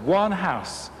 And there was one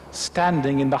house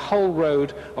standing in the whole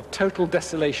road of total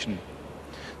desolation.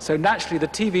 So naturally the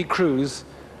TV crews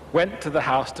went to the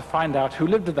house to find out who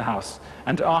lived in the house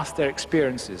and to ask their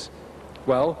experiences.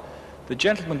 Well, the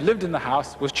gentleman who lived in the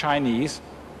house was Chinese,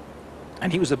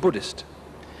 and he was a Buddhist.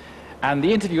 And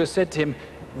the interviewer said to him,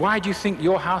 why do you think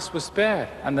your house was spared?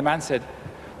 And the man said,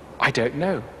 I don't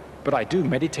know, but I do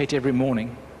meditate every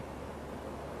morning.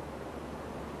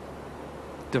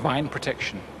 Divine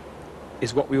protection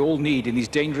is what we all need in these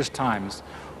dangerous times.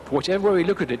 For whichever way we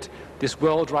look at it, this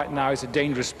world right now is a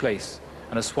dangerous place.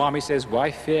 And as Swami says, why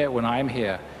fear when I am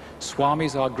here?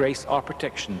 Swami's our grace, our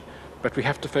protection, but we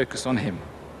have to focus on him.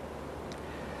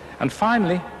 And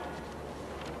finally,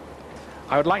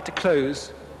 I would like to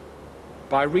close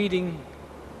by reading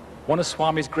one of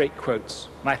Swami's great quotes,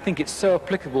 and I think it's so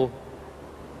applicable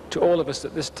to all of us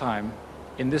at this time,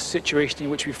 in this situation in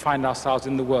which we find ourselves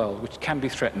in the world, which can be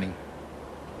threatening.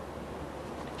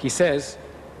 He says,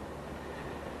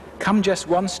 "Come just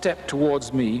one step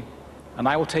towards me, and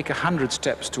I will take 100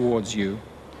 steps towards you.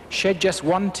 Shed just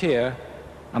one tear,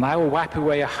 and I will wipe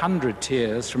away 100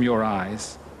 tears from your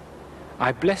eyes.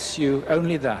 I bless you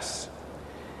only thus.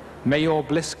 May your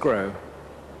bliss grow.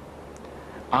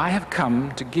 I have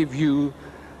come to give you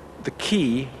the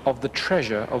key of the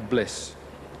treasure of bliss,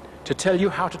 to tell you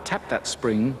how to tap that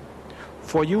spring,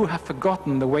 for you have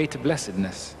forgotten the way to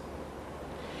blessedness.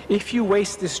 If you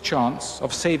waste this chance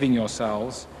of saving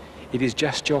yourselves, it is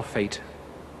just your fate.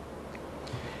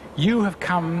 You have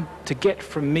come to get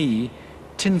from me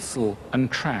tinsel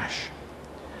and trash,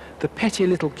 the petty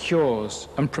little cures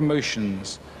and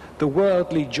promotions, the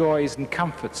worldly joys and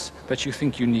comforts that you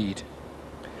think you need.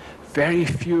 Very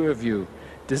few of you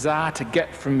desire to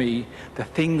get from me the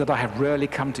thing that I have really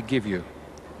come to give you,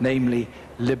 namely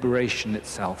liberation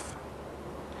itself.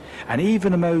 And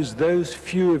even among those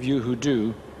few of you who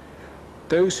do,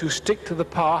 those who stick to the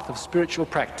path of spiritual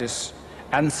practice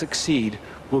and succeed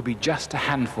will be just a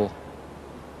handful.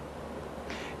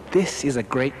 This is a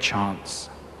great chance.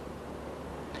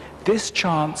 This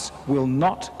chance will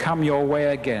not come your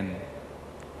way again.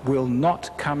 Will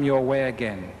not come your way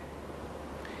again.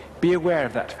 Be aware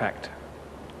of that fact.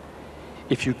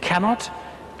 If you cannot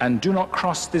and do not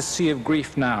cross this sea of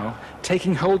grief now,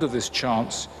 taking hold of this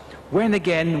chance, when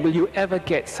again will you ever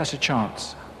get such a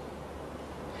chance?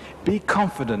 Be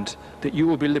confident that you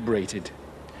will be liberated.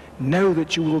 Know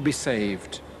that you will be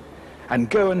saved. And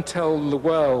go and tell the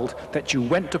world that you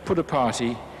went to put a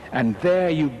party and there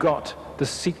you got the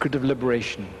secret of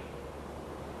liberation.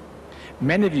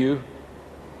 Many of you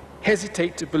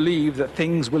hesitate to believe that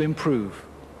things will improve,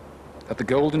 that the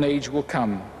golden age will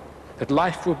come, that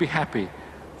life will be happy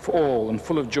for all and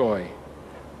full of joy.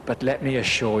 But let me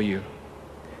assure you,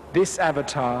 this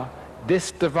avatar,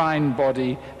 this divine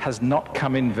body has not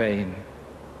come in vain.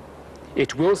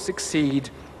 It will succeed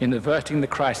in averting the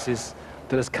crisis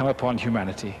that has come upon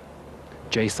humanity.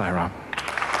 Jai Sai Ram.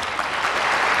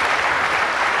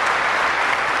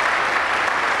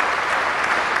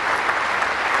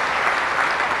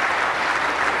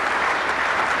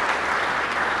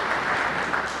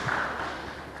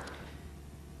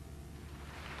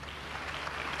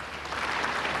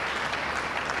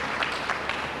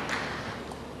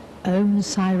 Om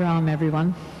Sai Ram,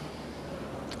 everyone.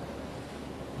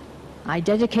 I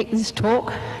dedicate this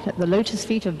talk at the lotus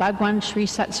feet of Bhagwan Sri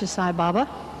Sathya Sai Baba.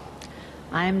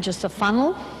 I am just a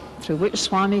funnel through which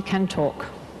Swami can talk.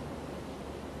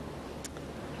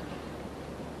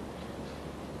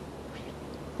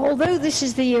 Although this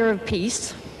is the year of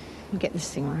peace, I'll get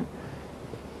this thing right,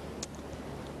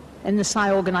 in the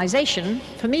Sai organization,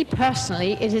 for me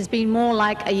personally, it has been more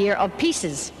like a year of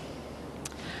pieces.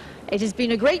 It has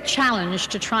been a great challenge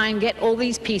to try and get all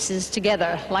these pieces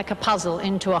together like a puzzle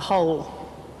into a whole.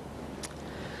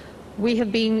 We have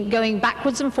been going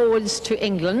backwards and forwards to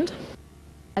England.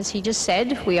 As he just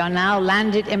said, we are now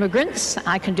landed immigrants.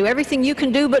 I can do everything you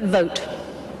can do but vote.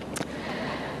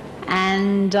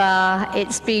 And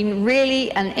it's been really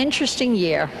an interesting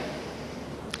year.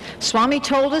 Swami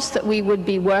told us that we would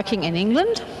be working in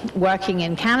England, working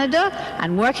in Canada,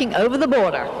 and working over the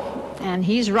border. And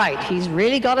he's right, he's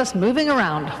really got us moving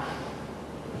around.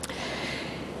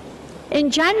 In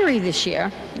January this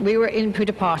year, we were in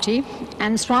Puttaparthi,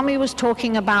 and Swami was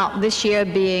talking about this year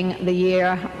being the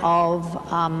year of,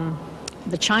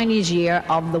 the Chinese year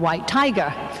of the white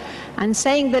tiger, and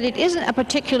saying that it isn't a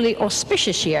particularly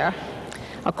auspicious year,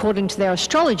 according to their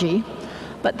astrology,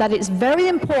 but that it's very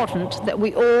important that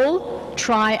we all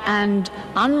try and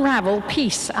unravel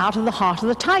peace out of the heart of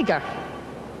the tiger.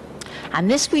 And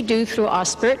this we do through our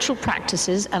spiritual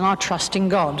practices and our trust in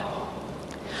God.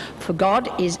 For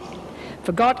God is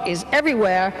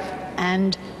everywhere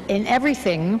and in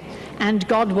everything, and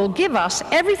God will give us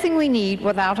everything we need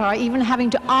without our even having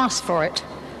to ask for it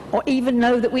or even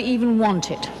know that we even want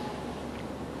it.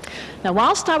 Now,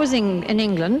 whilst I was in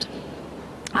England,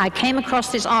 I came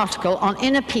across this article on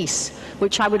inner peace,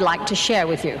 which I would like to share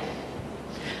with you.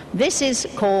 This is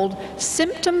called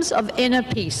Symptoms of Inner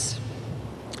Peace.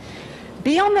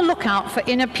 Be on the lookout for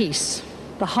inner peace.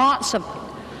 The hearts of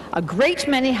a great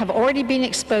many have already been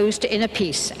exposed to inner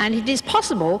peace, and it is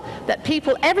possible that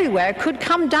people everywhere could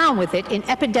come down with it in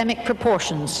epidemic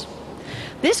proportions.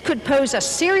 This could pose a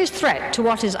serious threat to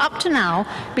what has up to now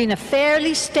been a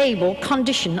fairly stable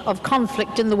condition of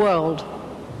conflict in the world.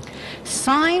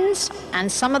 Signs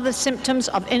and some of the symptoms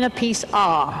of inner peace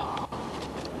are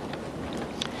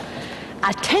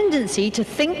a tendency to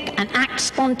think and act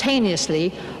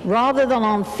spontaneously rather than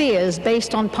on fears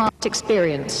based on past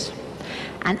experience,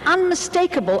 an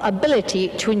unmistakable ability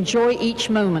to enjoy each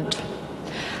moment,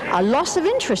 a loss of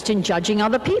interest in judging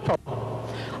other people,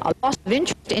 a loss of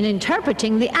interest in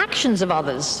interpreting the actions of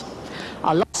others,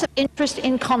 a loss of interest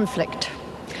in conflict,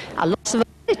 a loss of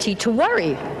ability to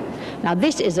worry. Now,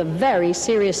 this is a very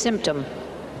serious symptom.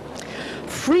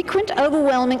 Frequent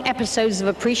overwhelming episodes of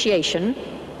appreciation,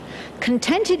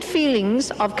 contented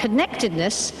feelings of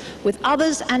connectedness with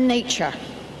others and nature,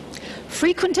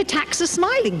 frequent attacks of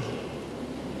smiling,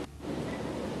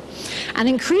 an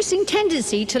increasing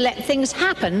tendency to let things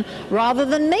happen rather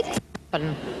than make them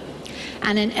happen,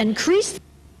 and an increased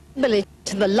ability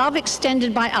to the love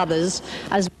extended by others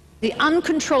as the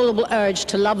uncontrollable urge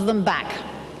to love them back.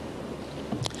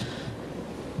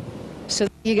 So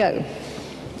there you go.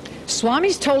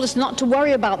 Swami's told us not to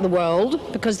worry about the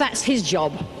world because that's his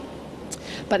job.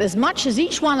 But as much as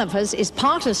each one of us is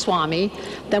part of Swami,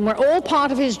 then we're all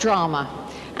part of his drama,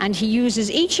 and he uses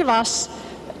each of us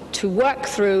to work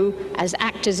through as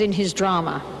actors in his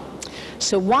drama.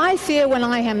 So why fear when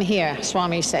I am here,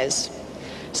 Swami says.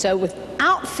 So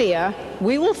without fear,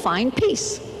 we will find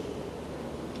peace.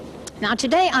 Now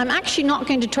today, I'm actually not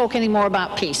going to talk any more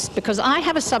about peace, because I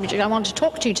have a subject I want to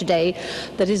talk to you today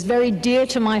that is very dear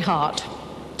to my heart.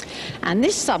 And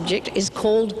this subject is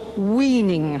called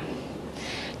weaning.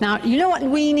 Now, you know what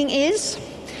weaning is?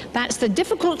 That's the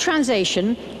difficult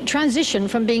transition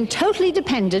from being totally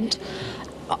dependent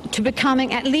to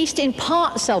becoming at least in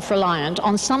part self-reliant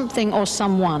on something or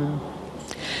someone.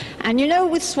 And you know,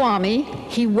 with Swami,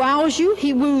 he wows you,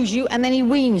 he woos you, and then he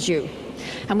weans you.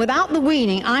 And without the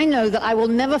weaning, I know that I will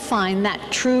never find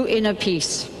that true inner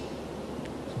peace.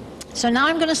 So now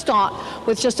I'm going to start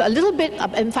with just a little bit,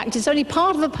 in fact, it's only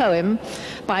part of a poem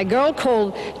by a girl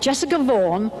called Jessica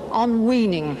Vaughan on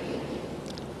weaning.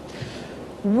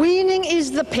 Weaning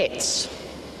is the pits.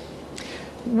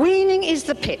 Weaning is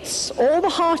the pits. All the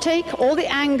heartache, all the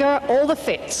anger, all the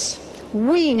fits.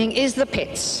 Weaning is the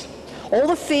pits. All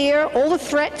the fear, all the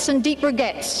threats and deep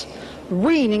regrets.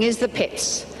 Weaning is the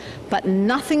pits. But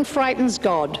nothing frightens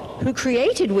God, who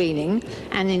created weaning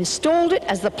and installed it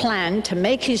as the plan to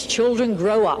make his children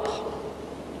grow up.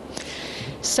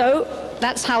 So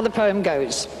that's how the poem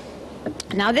goes.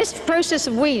 Now, this process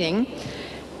of weaning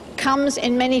comes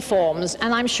in many forms,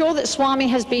 and I'm sure that Swami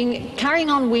has been carrying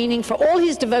on weaning for all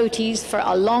his devotees for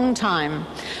a long time.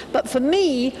 But for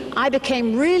me, I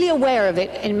became really aware of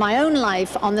it in my own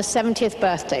life on the 70th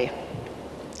birthday.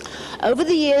 Over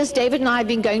the years, David and I have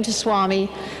been going to Swami.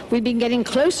 We've been getting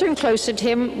closer and closer to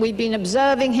him. We've been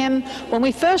observing him. When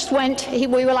we first went, we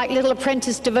were like little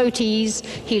apprentice devotees.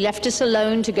 He left us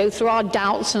alone to go through our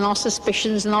doubts and our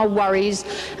suspicions and our worries.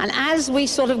 And as we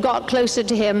sort of got closer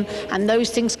to him and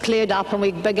those things cleared up and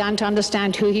we began to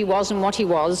understand who he was and what he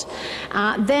was,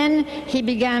 then he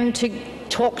began to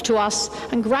talk to us,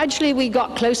 and gradually we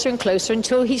got closer and closer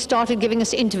until he started giving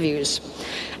us interviews.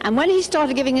 And when he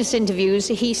started giving us interviews,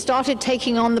 he started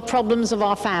taking on the problems of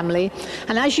our family.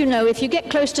 And as you know, if you get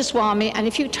close to Swami and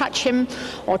if you touch him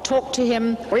or talk to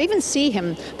him or even see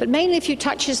him, but mainly if you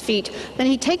touch his feet, then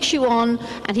he takes you on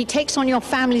and he takes on your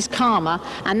family's karma,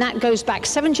 and that goes back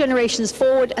 7 generations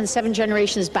forward and 7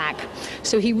 generations back.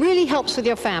 So he really helps with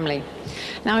your family.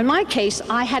 Now, in my case,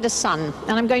 I had a son,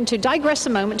 and I'm going to digress a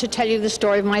moment to tell you the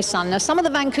story of my son. Now, some of the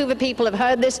Vancouver people have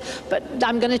heard this, but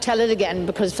I'm going to tell it again,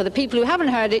 because for the people who haven't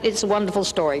heard it, it's a wonderful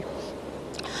story.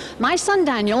 My son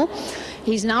Daniel,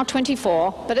 he's now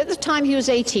 24, but at the time he was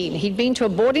 18. He'd been to a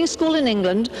boarding school in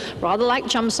England, rather like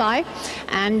Jumsai,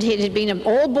 and it had been an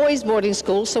all-boys boarding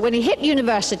school, so when he hit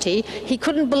university, he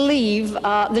couldn't believe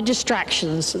the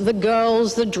distractions, the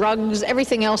girls, the drugs,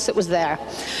 everything else that was there.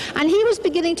 And he was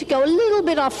beginning to go a little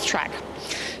bit off track.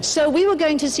 So we were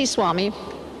going to see Swami,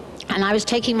 and I was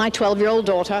taking my 12-year-old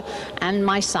daughter and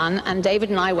my son, and David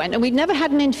and I went, and we'd never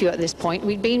had an interview at this point.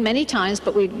 We'd been many times,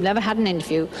 but we'd never had an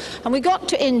interview. And we got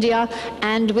to India,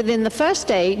 and within the first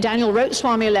day, Daniel wrote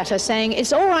Swami a letter saying,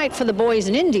 it's all right for the boys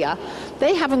in India.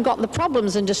 They haven't got the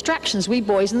problems and distractions we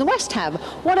boys in the West have.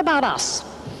 What about us?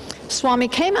 Swami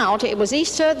came out, it was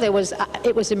Easter, it was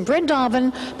in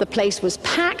Brindavan, the place was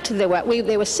packed, they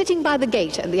were sitting by the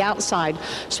gate at the outside.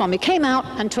 Swami came out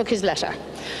and took his letter.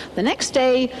 The next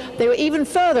day, they were even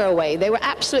further away. They were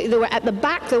at the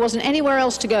back, there wasn't anywhere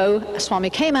else to go. Swami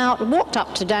came out, walked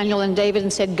up to Daniel and David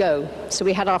and said, go. So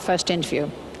we had our first interview.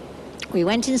 We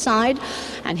went inside,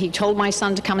 and he told my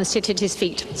son to come and sit at his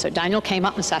feet. So Daniel came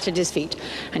up and sat at his feet.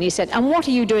 And he said, "And what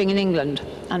are you doing in England?"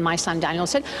 And my son Daniel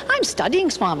said, "I'm studying,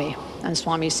 Swami." And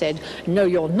Swami said, "No,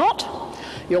 you're not.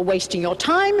 You're wasting your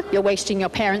time, you're wasting your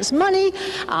parents' money,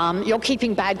 you're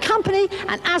keeping bad company,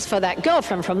 and as for that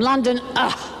girlfriend from London,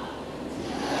 ugh."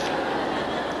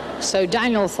 So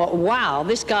Daniel thought, wow,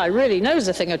 this guy really knows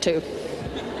a thing or two.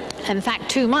 In fact,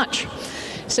 too much.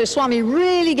 So Swami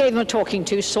really gave him a talking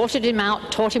to, sorted him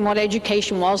out, taught him what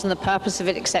education was and the purpose of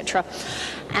it, etc.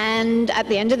 And at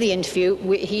the end of the interview,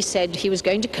 he said he was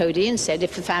going to Kodai and said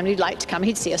if the family would like to come,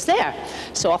 he'd see us there.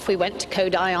 So off we went to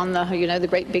Kodai on the, you know, the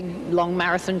great big long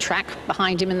marathon track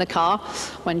behind him in the car,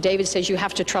 when David says you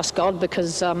have to trust God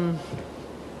because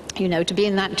you know, to be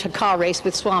in that car race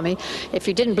with Swami, if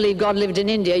you didn't believe God lived in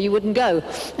India, you wouldn't go.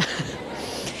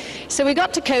 So we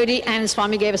got to Kodai, and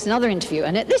Swami gave us another interview.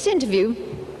 And at this interview,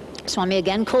 Swami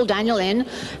again called Daniel in,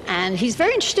 and he's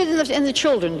very interested in the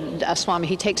children, Swami.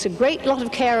 He takes a great lot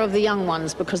of care of the young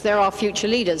ones because they're our future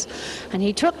leaders. And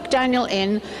he took Daniel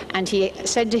in, and he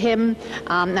said to him,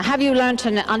 "Now have you learnt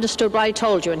and understood what I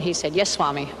told you?" And he said, "Yes,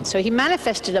 Swami." So he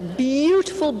manifested a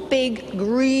beautiful big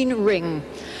green ring.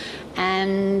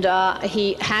 And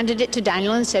he handed it to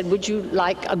Daniel and said, "Would you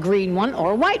like a green one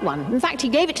or a white one?" In fact, he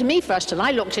gave it to me first, and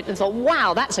I looked at it and thought,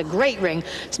 wow, that's a great ring.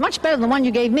 It's much better than the one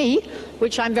you gave me,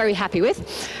 which I'm very happy with.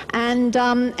 And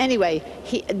anyway,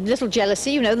 little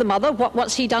jealousy, you know, the mother,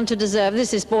 what's he done to deserve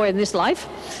this boy in this life?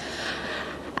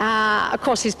 Of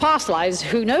course, his past lives,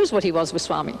 who knows what he was with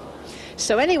Swami.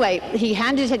 So anyway, he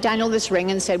handed Daniel this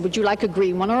ring and said, "Would you like a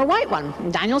green one or a white one?"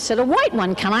 And Daniel said, "A white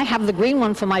one. Can I have the green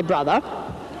one for my brother?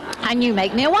 And you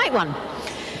make me a white one."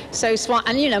 So,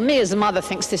 and you know, me as a mother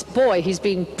thinks this boy, he's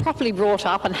been properly brought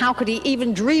up, and how could he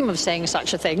even dream of saying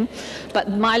such a thing? But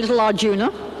my little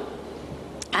Arjuna,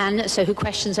 and so who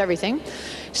questions everything.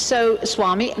 So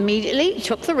Swami immediately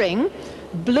took the ring,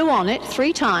 blew on it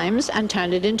 3 times, and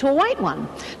turned it into a white one.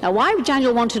 Now, why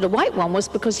Daniel wanted a white one was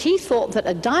because he thought that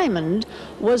a diamond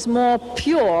was more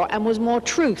pure and was more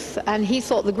truth, and he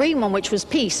thought the green one, which was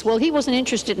peace, well, he wasn't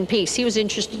interested in peace, he was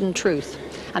interested in truth.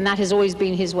 And that has always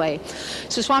been his way.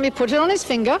 So Swami put it on his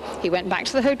finger, he went back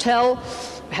to the hotel,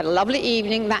 had a lovely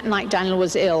evening. That night Daniel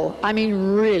was ill, I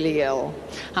mean really ill.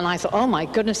 And I thought, oh my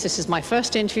goodness, this is my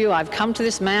first interview, I've come to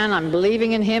this man, I'm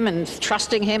believing in him and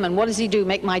trusting him, and what does he do?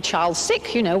 Make my child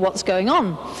sick, you know, what's going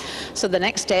on? So the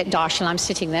next day at Darshan, I'm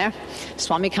sitting there,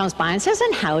 Swami comes by and says,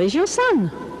 "And how is your son?"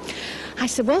 I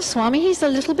said, "Well, Swami, he's a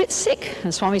little bit sick."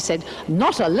 And Swami said,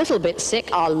 "Not a little bit sick,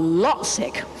 a lot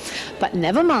sick. But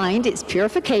never mind, it's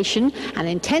purification, and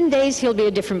in 10 days he'll be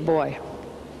a different boy."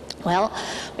 Well,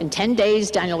 in 10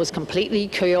 days, Daniel was completely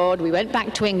cured. We went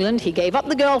back to England. He gave up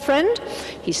the girlfriend.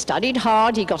 He studied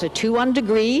hard. He got a 2:1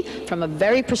 degree from a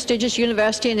very prestigious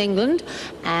university in England,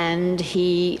 and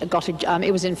he got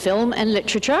it was in film and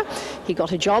literature. He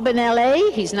got a job in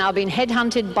LA. He's now been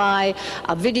headhunted by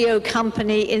a video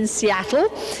company in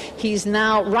Seattle. He's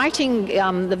now writing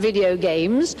the video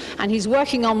games, and he's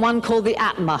working on one called the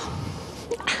Atma.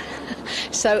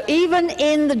 So even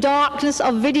in the darkness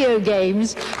of video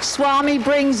games, Swami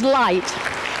brings light.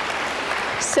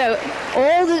 So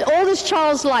all this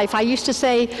child's life, I used to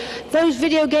say, those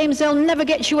video games, they'll never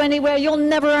get you anywhere, you'll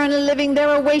never earn a living,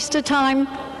 they're a waste of time.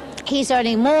 He's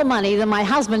earning more money than my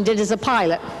husband did as a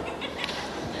pilot.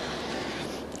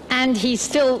 And he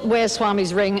still wears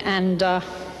Swami's ring and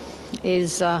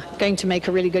is going to make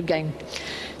a really good game.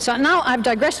 So now I've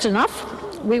digressed enough.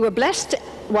 We were blessed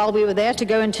while we were there to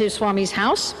go into Swami's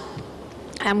house,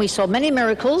 and we saw many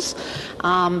miracles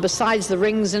besides the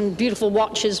rings and beautiful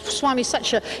watches. Swami's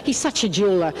he's such a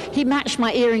jeweler. He matched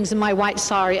my earrings and my white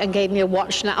sari and gave me a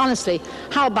watch. Now honestly,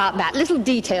 how about that? Little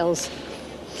details.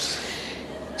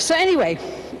 So anyway,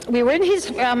 we were in his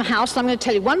house, and I'm going to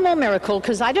tell you one more miracle,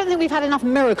 because I don't think we've had enough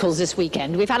miracles this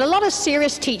weekend. We've had a lot of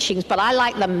serious teachings, but I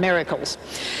like the miracles.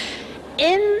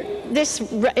 In this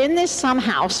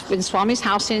house, in Swami's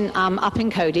house up in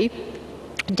Kodai,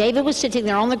 David was sitting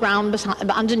there on the ground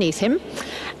underneath him,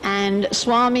 and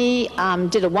Swami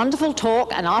did a wonderful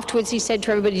talk, and afterwards he said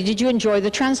to everybody, "Did you enjoy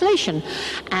the translation?"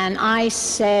 And I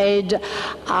said,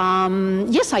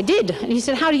 "Yes, I did." And he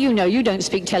said, "How do you know? You don't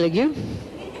speak Telugu."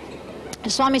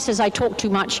 And Swami says, "I talk too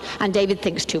much, and David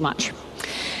thinks too much."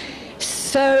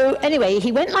 So anyway,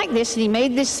 he went like this, and he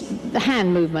made this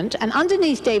hand movement, and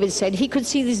underneath, David said he could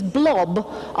see this blob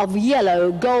of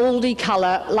yellow, goldy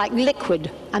color, like liquid,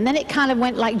 and then it kind of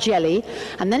went like jelly,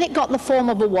 and then it got the form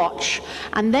of a watch,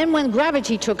 and then when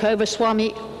gravity took over,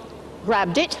 Swami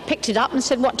grabbed it, picked it up, and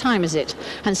said, "What time is it?"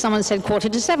 And someone said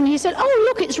 7:15. He said, "Oh,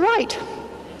 look, it's right."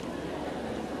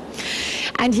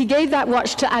 And he gave that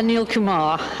watch to Anil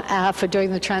Kumar for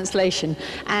doing the translation.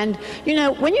 And, you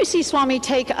know, when you see Swami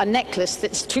take a necklace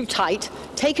that's too tight,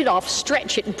 take it off,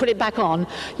 stretch it, and put it back on,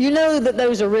 you know that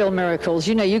those are real miracles.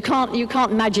 You know, you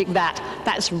can't magic that.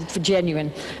 That's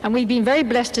genuine. And we've been very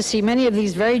blessed to see many of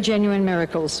these very genuine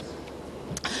miracles.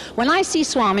 When I see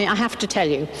Swami, I have to tell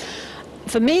you,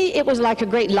 for me, it was like a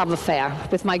great love affair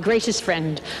with my greatest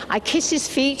friend. I kiss his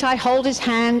feet, I hold his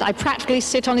hand, I practically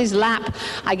sit on his lap.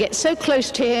 I get so close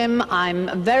to him.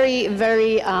 I'm very,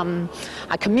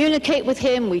 I communicate with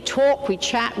him. We talk, we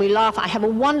chat, we laugh. I have a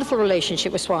wonderful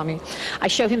relationship with Swami. I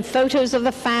show him photos of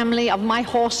the family, of my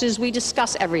horses. We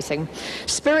discuss everything,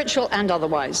 spiritual and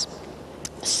otherwise.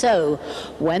 So,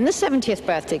 when the 70th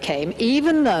birthday came,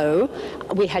 even though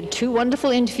we had 2 wonderful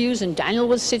interviews and Daniel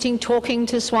was sitting talking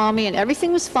to Swami and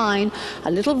everything was fine, a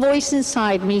little voice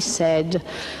inside me said,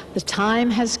 "The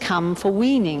time has come for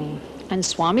weaning. And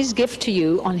Swami's gift to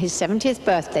you on his 70th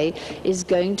birthday is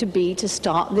going to be to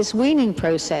start this weaning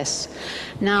process."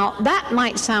 Now, that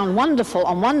might sound wonderful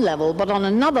on one level, but on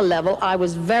another level, I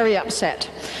was very upset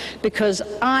because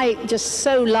I just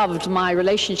so loved my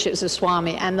relationships with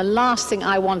Swami, and the last thing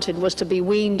I wanted was to be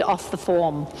weaned off the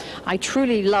form. I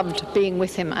truly loved being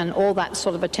with him and all that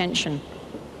sort of attention.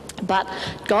 But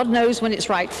God knows when it's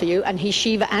right for you, and he's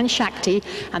Shiva and Shakti,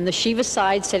 and the Shiva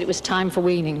side said it was time for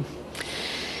weaning.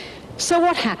 So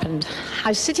what happened? I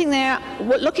was sitting there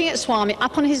looking at Swami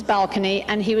up on his balcony,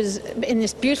 and he was in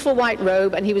this beautiful white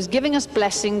robe, and he was giving us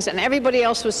blessings, and everybody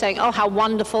else was saying, "Oh, how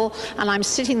wonderful," and I'm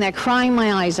sitting there crying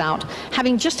my eyes out,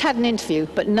 having just had an interview,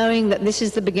 but knowing that this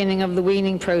is the beginning of the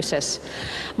weaning process.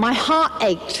 My heart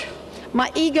ached.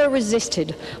 My ego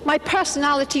resisted. My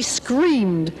personality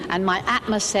screamed, and my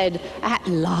Atma said, "At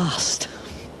last."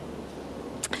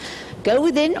 Go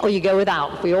within or you go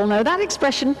without. We all know that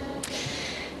expression.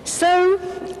 So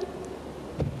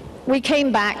we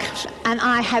came back, and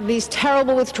I had these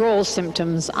terrible withdrawal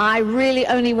symptoms. I really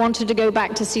only wanted to go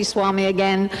back to see Swami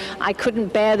again. I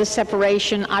couldn't bear the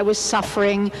separation. I was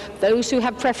suffering. Those who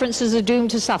have preferences are doomed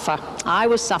to suffer. I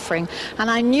was suffering, and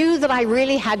I knew that I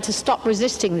really had to stop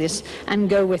resisting this and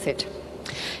go with it.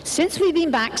 Since we've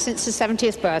been back, since the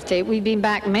 70th birthday, we've been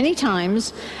back many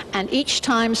times, and each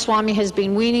time Swami has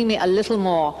been weaning me a little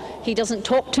more. He doesn't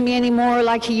talk to me anymore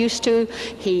like he used to.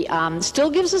 He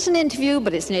still gives us an interview,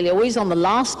 but it's nearly always on the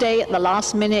last day, at the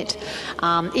last minute.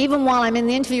 Even while I'm in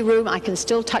the interview room, I can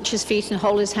still touch his feet and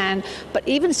hold his hand, but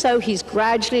even so, he's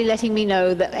gradually letting me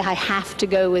know that I have to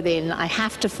go within. I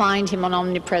have to find him on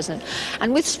omnipresent.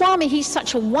 And with Swami, he's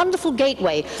such a wonderful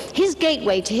gateway. His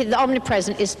gateway to the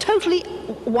omnipresent is totally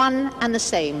one and the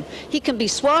same. He can be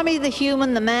Swami the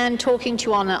human, the man, talking to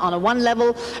you on a one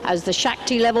level as the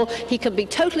Shakti level. He can be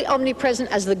totally omnipresent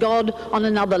as the God on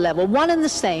another level, one and the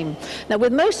same. Now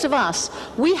with most of us,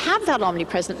 we have that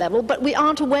omnipresent level, but we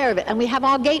aren't aware of it, and we have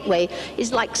our gateway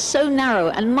is like so narrow,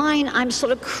 and mine, I'm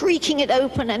sort of creaking it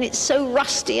open, and it's so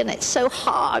rusty and it's so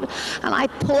hard, and I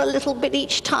pull a little bit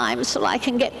each time so I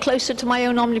can get closer to my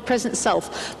own omnipresent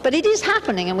self. But it is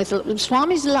happening, and with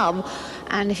Swami's love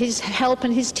and his help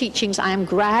and his teachings, I am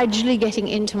gradually getting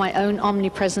into my own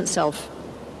omnipresent self.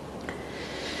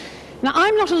 Now,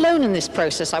 I'm not alone in this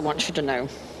process, I want you to know.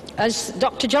 As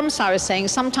Dr. Jamsar is saying,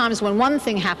 sometimes when one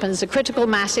thing happens, a critical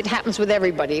mass, it happens with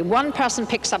everybody. One person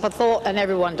picks up a thought and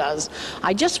everyone does.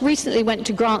 I just recently went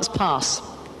to Grants Pass,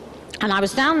 and I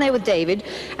was down there with David,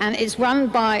 and it's run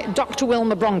by Dr.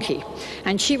 Wilma Bronchi,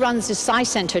 and she runs this Psi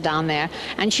Center down there,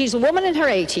 and she's a woman in her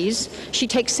 80s. She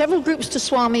takes several groups to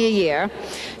Swami a year.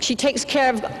 She takes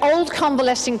care of old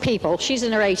convalescing people. She's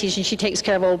in her 80s, and she takes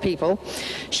care of old people.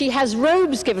 She has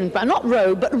robes given, not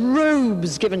robe, but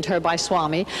robes given to her by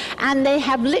Swami, and they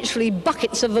have literally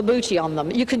buckets of vibhuti on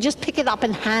them. You can just pick it up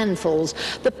in handfuls.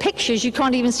 The pictures, you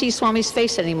can't even see Swami's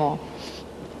face anymore.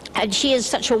 And she is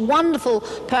such a wonderful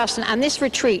person, and this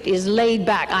retreat is laid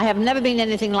back. I have never been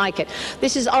anything like it.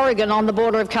 This is Oregon on the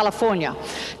border of California.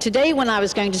 Today when I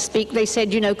was going to speak, they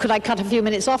said, you know, could I cut a few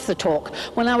minutes off the talk?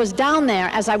 When I was down there,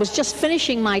 as I was just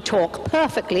finishing my talk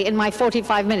perfectly in my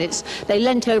 45 minutes, they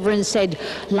leant over and said,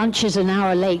 lunch is an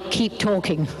hour late, keep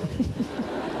talking.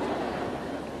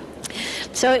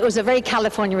 So it was a very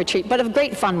California retreat, but a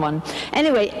great fun one.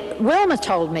 Anyway, Wilma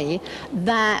told me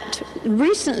that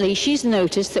recently she's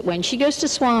noticed that when she goes to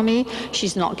Swami,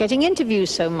 she's not getting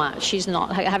interviews so much. She's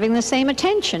not having the same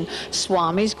attention.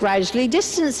 Swami's gradually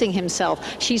distancing himself.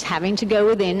 She's having to go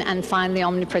within and find the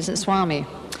omnipresent Swami.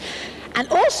 And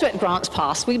also at Grants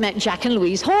Pass, we met Jack and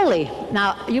Louise Hawley.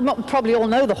 Now, you probably all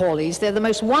know the Hawleys. They're the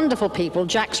most wonderful people.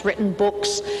 Jack's written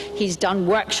books. He's done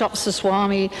workshops for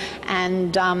Swami.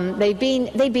 And they've been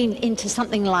into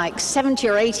something like 70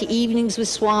 or 80 evenings with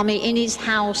Swami in his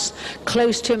house,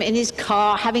 close to him, in his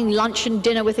car, having lunch and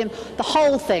dinner with him, the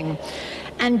whole thing.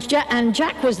 And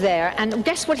Jack was there, and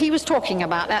guess what he was talking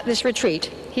about at this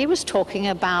retreat? He was talking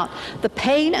about the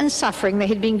pain and suffering they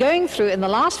had been going through in the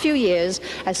last few years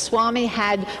as Swami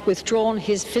had withdrawn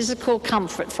his physical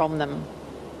comfort from them.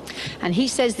 And he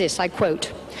says this, I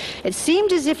quote, "It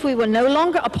seemed as if we were no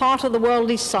longer a part of the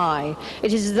worldly sigh.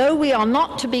 It is as though we are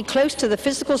not to be close to the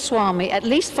physical Swami, at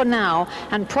least for now,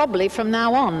 and probably from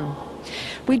now on.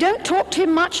 We don't talk to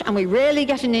him much, and we rarely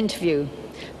get an interview."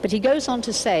 But he goes on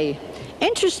to say,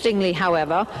 "Interestingly,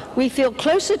 however, we feel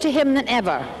closer to him than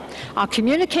ever. Our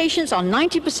communications are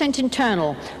 90%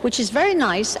 internal, which is very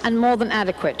nice and more than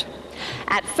adequate.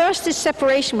 At first, this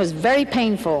separation was very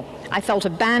painful. I felt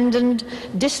abandoned,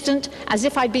 distant, as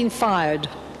if I'd been fired.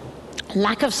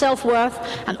 Lack of self-worth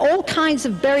and all kinds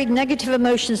of buried negative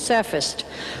emotions surfaced.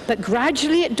 But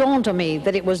gradually it dawned on me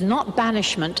that it was not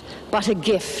banishment, but a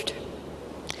gift.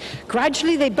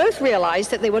 Gradually, they both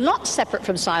realized that they were not separate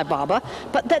from Sai Baba,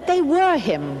 but that they were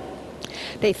him.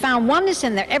 They found oneness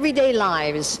in their everyday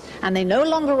lives, and they no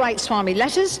longer write Swami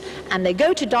letters, and they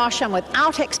go to darshan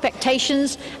without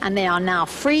expectations, and they are now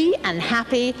free and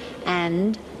happy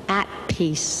and at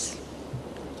peace."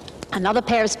 Another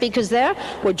pair of speakers there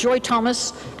were Joy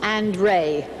Thomas and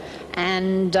Ray.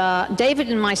 And David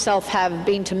and myself have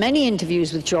been to many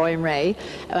interviews with Joy and Ray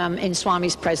in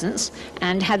Swami's presence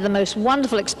and had the most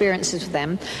wonderful experiences with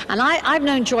them. And I've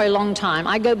known Joy a long time.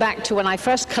 I go back to when I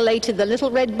first collated the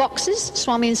little red boxes.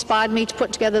 Swami inspired me to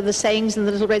put together the sayings in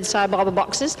the little red Sai Baba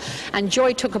boxes. And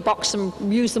Joy took a box and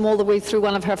used them all the way through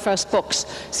one of her first books.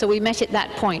 So we met at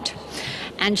that point.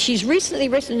 And she's recently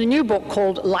written a new book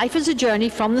called Life is a Journey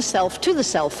from the Self to the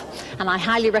Self. And I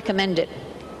highly recommend it.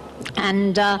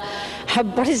 And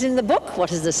what is in the book?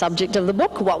 What is the subject of the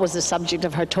book? What was the subject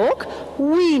of her talk?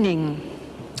 Weaning.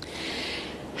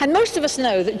 And most of us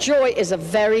know that Joy is a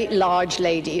very large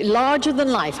lady, larger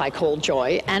than life, I call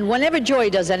Joy. And whenever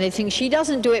Joy does anything, she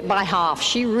doesn't do it by half.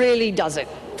 She really does it.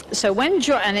 So when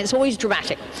Joy, and it's always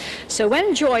dramatic. So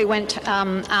when Joy went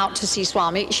out to see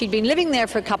Swami, she'd been living there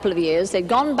for a couple of years. They'd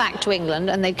gone back to England,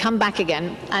 and they'd come back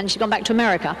again. And she'd gone back to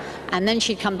America, and then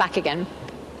she'd come back again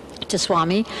to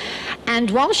Swami.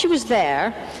 And while she was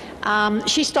there,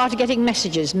 she started getting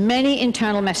messages, many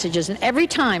internal messages, and every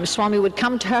time Swami would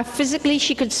come to her physically,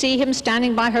 she could see him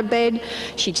standing by her bed.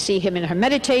 She'd see him in her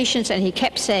meditations, and he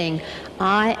kept saying,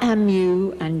 "I am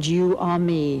you and you are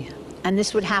me." And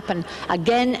this would happen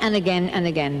again and again and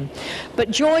again. But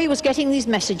Joy was getting these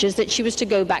messages that she was to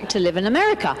go back to live in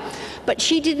America. But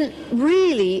she didn't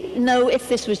really know if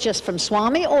this was just from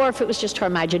Swami or if it was just her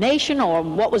imagination or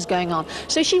what was going on.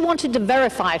 So she wanted to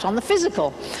verify it on the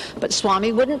physical. But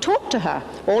Swami wouldn't talk to her.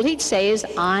 All he'd say is,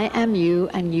 "I am you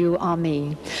and you are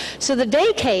me." So the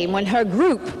day came when her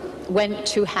group went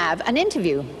to have an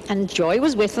interview. And Joy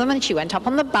was with them, and she went up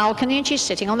on the balcony, and she's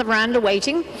sitting on the veranda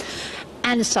waiting.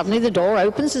 And suddenly the door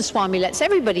opens and Swami lets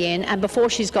everybody in, and before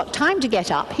she's got time to get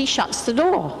up, he shuts the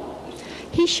door.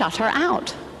 He shut her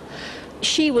out.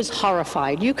 She was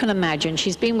horrified. You can imagine.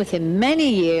 She's been with him many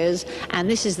years, and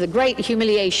this is the great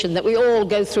humiliation that we all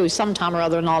go through sometime or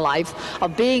other in our life,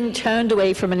 of being turned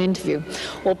away from an interview.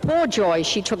 Well, poor Joy,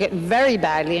 she took it very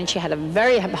badly, and she had a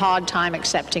very hard time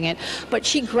accepting it, but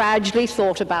she gradually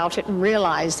thought about it and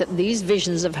realized that these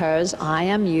visions of hers, "I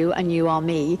am you and you are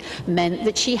me," meant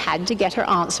that she had to get her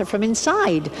answer from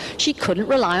inside. She couldn't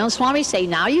rely on Swami say,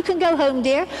 "Now you can go home,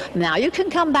 dear. Now you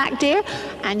can come back, dear."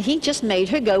 And he just made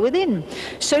her go within.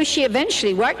 So she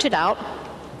eventually worked it out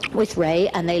with Ray,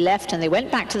 and they left and they went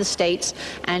back to the States,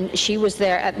 and she was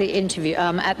there at the interview,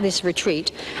 at this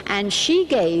retreat, and she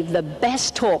gave the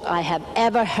best talk I have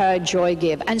ever heard Joy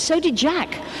give, and so did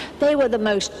Jack. They were the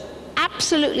most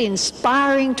absolutely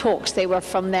inspiring talks. They were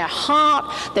from their heart,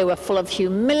 they were full of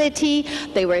humility,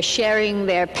 they were sharing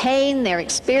their pain, their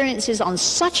experiences on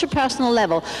such a personal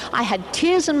level. I had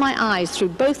tears in my eyes through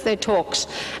both their talks,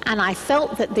 and I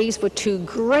felt that these were two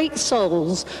great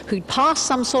souls who'd passed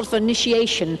some sort of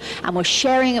initiation and were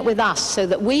sharing it with us, so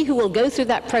that we who will go through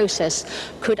that process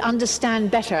could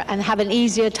understand better and have an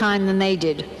easier time than they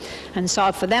did. And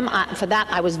so for them, for that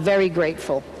I was very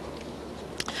grateful.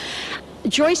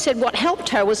 Joy said what helped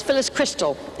her was Phyllis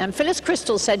Crystal. And Phyllis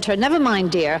Crystal said to her, "Never mind,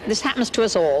 dear, this happens to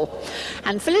us all."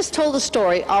 And Phyllis told the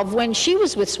story of when she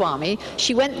was with Swami,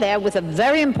 she went there with a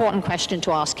very important question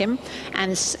to ask him,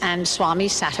 and Swami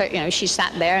sat her, she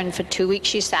sat there, and for 2 weeks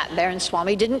she sat there, and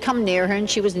Swami didn't come near her, and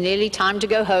she was nearly time to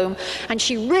go home, and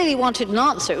she really wanted an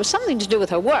answer. It was something to do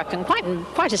with her work, and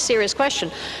quite a serious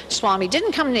question. Swami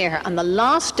didn't come near her, and the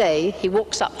last day he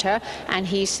walks up to her, and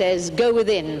he says, "Go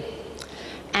within."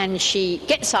 And she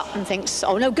gets up and thinks,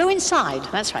 "Oh no, go inside."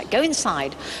 That's right, go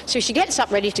inside. So she gets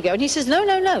up ready to go, and he says, "No,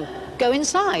 no, no, go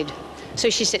inside." So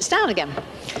she sits down again.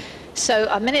 So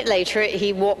a minute later,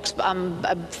 he walks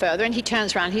further, and he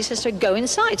turns around, he says to her, "Go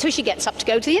inside." So she gets up to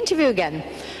go to the interview again.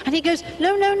 And he goes,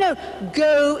 "No, no, no,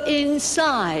 go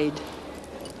inside."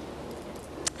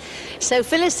 So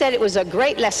Phyllis said it was a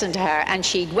great lesson to her, and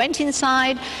she went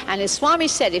inside, and as Swami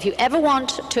said, if you ever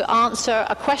want to answer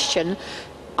a question,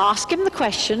 ask him the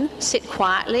question, sit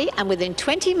quietly, and within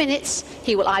 20 minutes,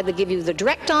 he will either give you the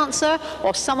direct answer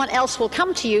or someone else will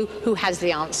come to you who has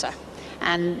the answer.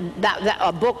 And that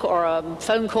a book or a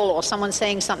phone call or someone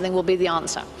saying something will be the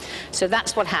answer. So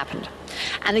that's what happened.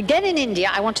 And again in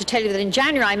India, I want to tell you that in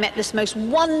January I met this most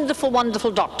wonderful, wonderful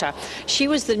doctor. She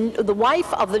was the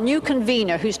wife of the new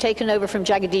convener who's taken over from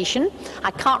Jagadishan.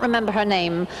 I can't remember her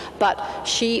name, but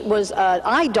she was an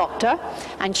eye doctor,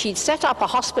 and she'd set up a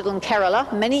hospital in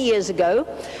Kerala many years ago,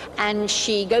 and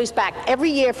she goes back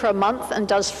every year for a month and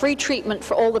does free treatment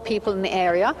for all the people in the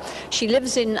area. She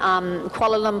lives in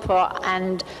Kuala Lumpur,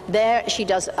 and there she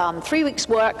does 3 weeks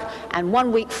work and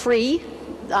 1 week free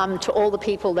to all the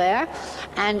people there,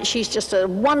 and she's just a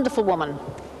wonderful woman.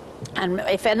 And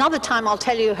if another time I'll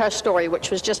tell you her story,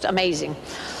 which was just amazing.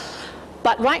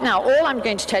 But right now, all I'm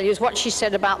going to tell you is what she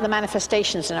said about the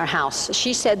manifestations in her house.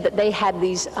 She said that they had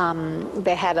these,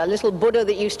 they had a little Buddha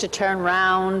that used to turn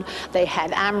round, they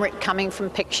had Amrit coming from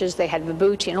pictures, they had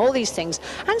Vibhuti and all these things,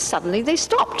 and suddenly they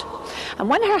stopped. And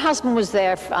when her husband was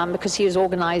there, because he was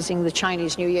organizing the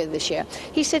Chinese New Year this year,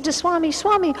 he said to Swami,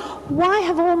 "Swami, why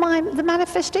have all the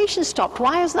manifestations stopped?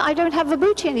 Why is that I don't have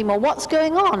Vibhuti anymore? What's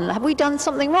going on? Have we done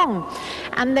something wrong?"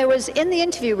 And there was, in the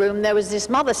interview room, there was this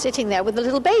mother sitting there with a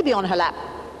little baby on her lap.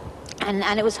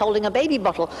 And it was holding a baby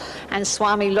bottle. And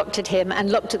Swami looked at him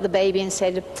and looked at the baby and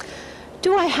said,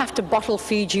 "Do I have to bottle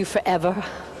feed you forever?"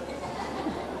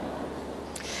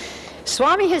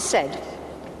 Swami has said,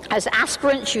 as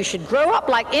aspirants, you should grow up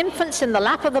like infants in the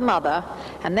lap of the mother,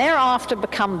 and thereafter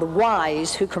become the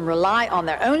wise who can rely on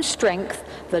their own strength,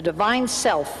 the divine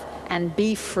self, and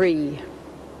be free.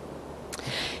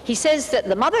 He says that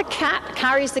the mother cat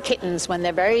carries the kittens when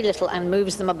they're very little and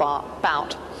moves them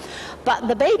about. But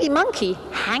the baby monkey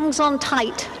hangs on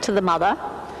tight to the mother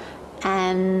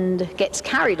and gets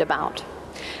carried about.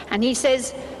 And he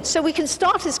says, so we can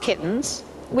start as kittens,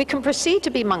 we can proceed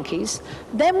to be monkeys,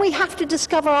 then we have to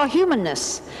discover our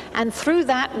humanness, and through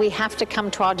that we have to come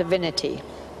to our divinity.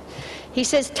 He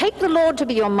says, take the Lord to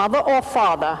be your mother or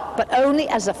father, but only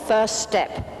as a first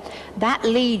step. That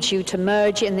leads you to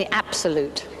merge in the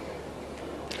absolute.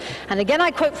 And again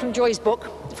I quote from Joy's book,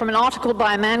 from an article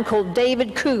by a man called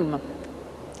David Coombe.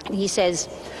 He says,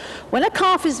 when a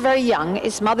calf is very young,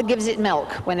 its mother gives it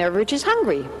milk whenever it is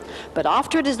hungry. But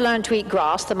after it has learned to eat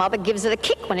grass, the mother gives it a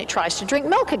kick when it tries to drink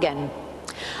milk again.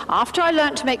 After I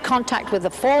learned to make contact with the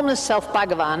formless self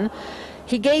Bhagavan,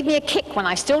 he gave me a kick when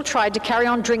I still tried to carry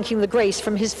on drinking the grace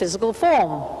from his physical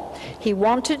form. He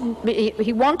wanted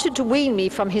to wean me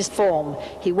from his form.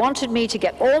 He wanted me to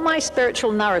get all my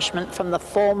spiritual nourishment from the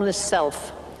formless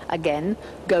self. Again,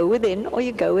 go within or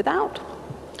you go without.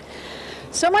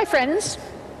 So my friends,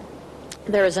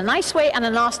 there is a nice way and a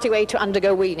nasty way to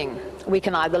undergo weaning. We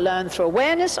can either learn through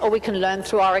awareness or we can learn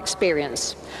through our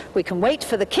experience. We can wait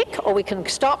for the kick or we can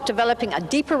start developing a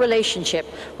deeper relationship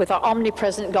with our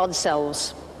omnipresent God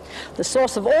selves, the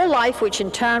source of all life, which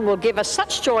in turn will give us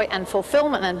such joy and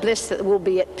fulfillment and bliss that we'll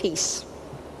be at peace.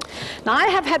 Now I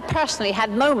have personally had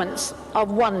moments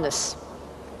of oneness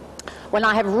when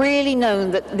I have really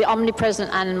known that the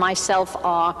omnipresent and myself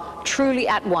are truly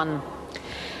at one.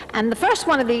 And the first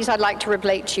one of these I'd like to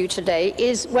relate to you today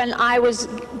is when I was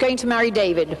going to marry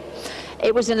David.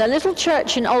 It was in a little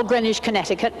church in Old Greenwich,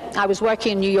 Connecticut. I was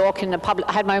working in New York,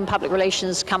 I had my own public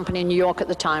relations company in New York at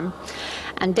the time.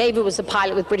 And David was a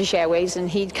pilot with British Airways, and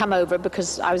he'd come over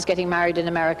because I was getting married in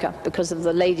America, because of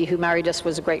the lady who married us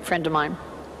was a great friend of mine.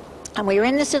 And we were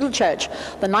in this little church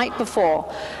the night before,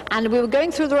 and we were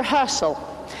going through the rehearsal.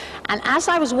 And as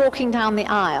I was walking down the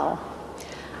aisle,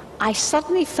 I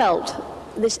suddenly felt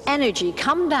this energy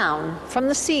come down from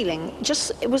the ceiling.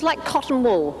 It was like cotton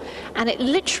wool, and it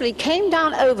literally came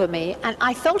down over me, and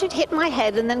I felt it hit my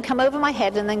head and then come over my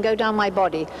head and then go down my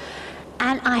body.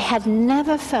 And I had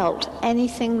never felt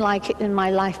anything like it in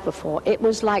my life before. It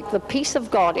was like the peace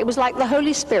of God. It was like the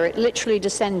Holy Spirit literally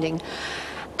descending.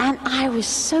 And I was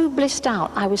so blissed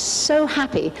out. I was so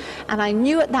happy. And I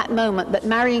knew at that moment that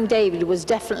marrying David was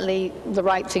definitely the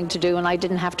right thing to do, and I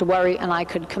didn't have to worry, and I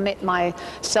could commit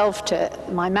myself to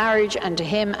my marriage and to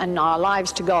him and our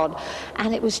lives to God.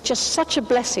 And it was just such a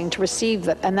blessing to receive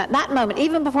that. And at that moment,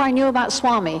 even before I knew about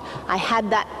Swami, I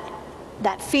had that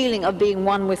feeling of being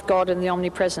one with God and the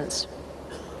omnipresence.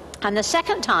 And the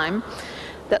second time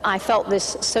that I felt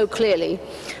this so clearly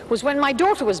was when my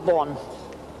daughter was born.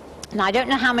 Now, I don't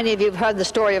know how many of you have heard the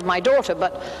story of my daughter,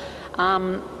 but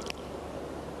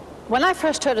when I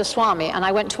first heard of Swami, and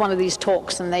I went to one of these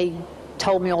talks, and they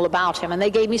told me all about him, and they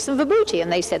gave me some vibhuti,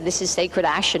 and they said, this is sacred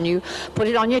ash, and you put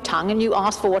it on your tongue, and you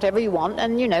ask for whatever you want,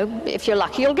 and, you know, if you're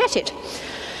lucky, you'll get it.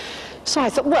 So I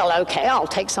thought, well, okay, I'll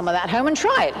take some of that home and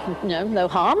try it. You know, no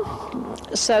harm.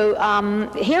 So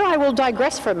here I will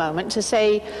digress for a moment to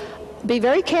say, be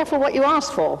very careful what you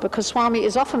ask for, because Swami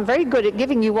is often very good at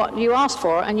giving you what you ask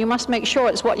for, and you must make sure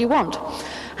it's what you want.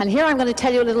 And here I'm going to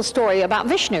tell you a little story about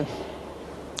Vishnu.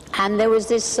 And there was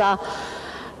this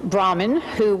Brahmin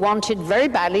who wanted very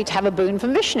badly to have a boon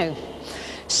from Vishnu.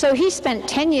 So he spent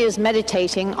 10 years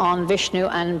meditating on Vishnu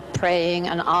and praying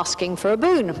and asking for a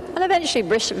boon. And eventually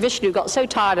Vishnu got so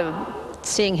tired of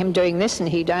seeing him doing this, and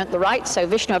he earned the right, so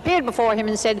Vishnu appeared before him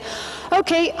and said,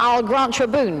 okay, I'll grant you a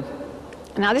boon.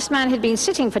 Now, this man had been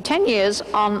sitting for 10 years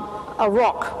on a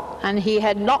rock, and he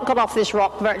had not got off this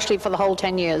rock virtually for the whole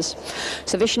 10 years.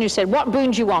 So Vishnu said, what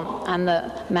boon do you want? And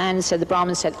the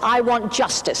Brahmin said, I want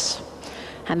justice.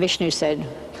 And Vishnu said,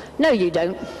 no, you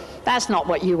don't. That's not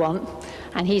what you want.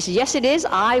 And he said, yes, it is.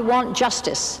 I want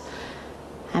justice.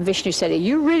 And Vishnu said, are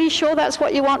you really sure that's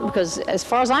what you want? Because as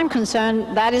far as I'm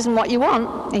concerned, that isn't what you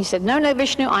want. He said, no, no,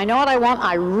 Vishnu, I know what I want.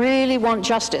 I really want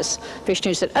justice.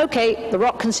 Vishnu said, okay, the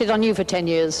rock can sit on you for 10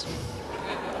 years.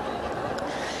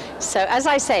 So as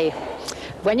I say,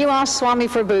 when you ask Swami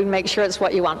for a boon, make sure it's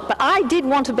what you want. But I did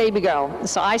want a baby girl.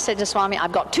 So I said to Swami,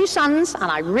 I've got 2 sons, and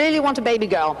I really want a baby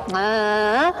girl.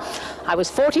 I was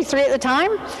 43 at the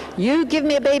time. You give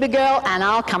me a baby girl, and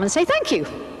I'll come and say thank you.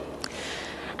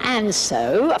 And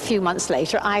so, a few months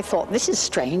later, I thought, this is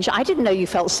strange. I didn't know you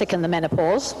felt sick in the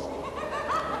menopause.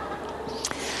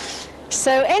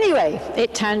 So anyway,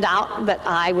 it turned out that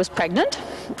I was pregnant.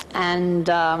 And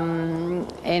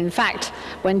in fact,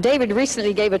 when David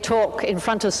recently gave a talk in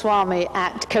front of Swami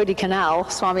at Cody Canal,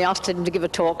 Swami asked him to give a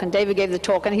talk, and David gave the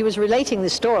talk, and he was relating the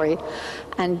story.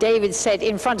 And David said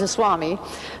in front of Swami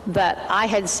that I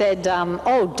had said,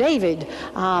 oh, David,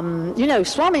 you know,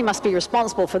 Swami must be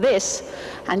responsible for this.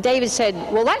 And David said,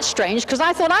 well, that's strange, because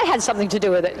I thought I had something to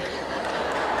do with it.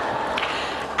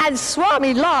 And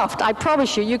Swami laughed, I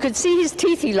promise you. You could see his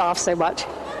teeth, he laughed so much.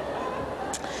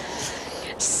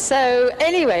 So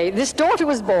anyway, this daughter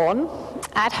was born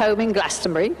at home in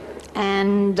Glastonbury,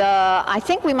 and I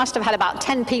think we must have had about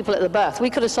 10 people at the birth. We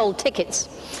could have sold tickets.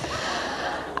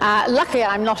 Luckily,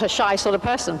 I'm not a shy sort of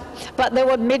person, but there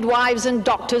were midwives and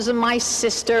doctors and my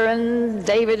sister and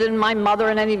David and my mother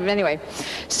and anyway.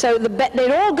 So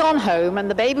they'd all gone home, and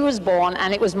the baby was born,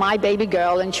 and it was my baby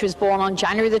girl, and she was born on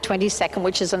January the 22nd,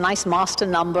 which is a nice master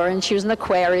number, and she was an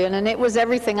Aquarian, and it was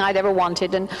everything I'd ever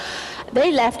wanted. And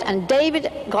they left, and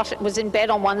David was in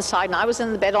bed on one side, and I was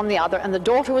in the bed on the other, and the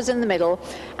daughter was in the middle,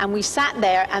 and we sat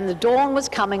there, and the dawn was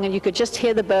coming, and you could just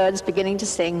hear the birds beginning to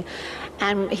sing.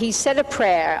 And he said a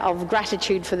prayer of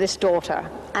gratitude for this daughter.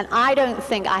 And I don't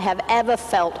think I have ever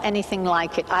felt anything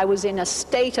like it. I was in a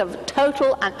state of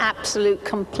total and absolute,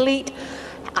 complete,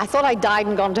 I thought I died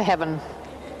and gone to heaven.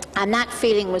 And that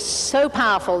feeling was so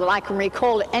powerful that I can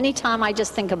recall it any time I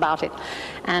just think about it.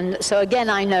 And so again,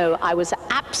 I know I was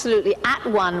absolutely at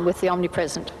one with the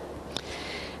omnipresent.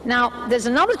 Now, there's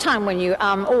another time when you,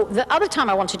 the other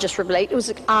time I want to just relate, it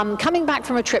was coming back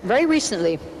from a trip very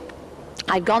recently.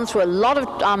 I'd gone through a lot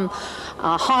of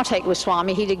heartache with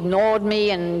Swami. He'd ignored me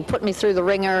and put me through the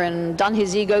ringer and done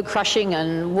his ego crushing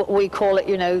and what we call it,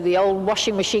 you know, the old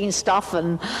washing machine stuff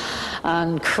and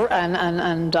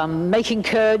making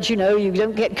curds. You know, you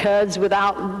don't get curds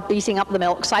without beating up the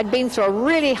milk. So I'd been through a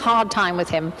really hard time with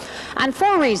him, and for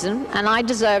a reason, and I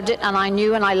deserved it, and I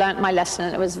knew, and I learnt my lesson,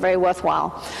 and it was very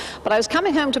worthwhile. But I was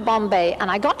coming home to Bombay,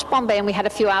 and I got to Bombay, and we had a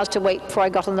few hours to wait before I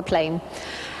got on the plane.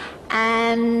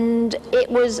 And it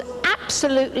was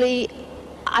absolutely,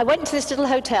 I went to this little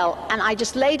hotel and I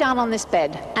just lay down on this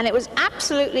bed, and it was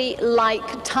absolutely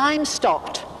like time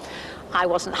stopped. I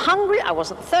wasn't hungry, I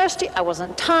wasn't thirsty, I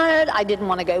wasn't tired, I didn't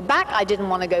want to go back, I didn't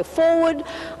want to go forward.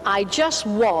 I just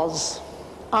was.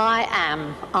 I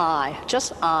am I,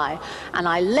 just I. And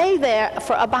I lay there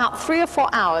for about 3 or 4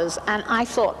 hours, and I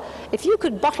thought, if you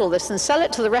could bottle this and sell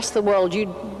it to the rest of the world,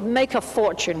 you'd make a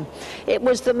fortune. It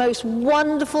was the most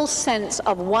wonderful sense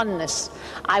of oneness.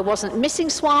 I wasn't missing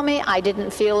Swami. I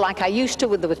didn't feel like I used to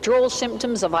with the withdrawal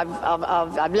symptoms of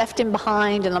I've left him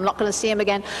behind and I'm not going to see him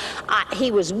again. He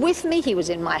was with me. He was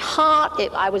in my heart.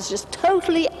 I was just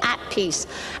totally at peace.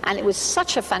 And it was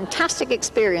such a fantastic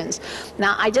experience.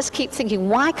 Now, I just keep thinking,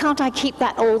 why can't I keep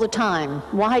that all the time?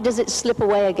 Why does it slip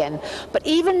away again? But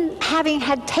even having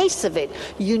had tastes of it,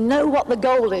 you know what the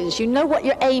goal is, you know what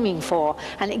you're aiming for,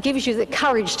 and it gives you the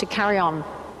courage to carry on.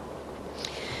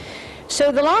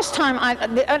 So the last one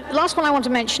I want to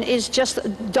mention is just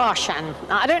darshan.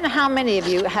 I don't know how many of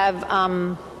you have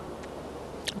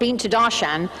been to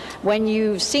darshan when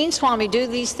you've seen Swami do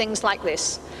these things like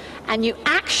this, and you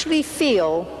actually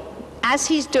feel, as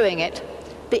he's doing it,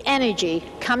 the energy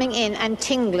coming in and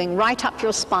tingling right up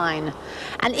your spine.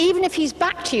 And even if he's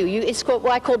back to you, it's called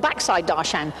what I call backside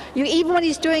darshan. Even when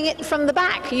he's doing it from the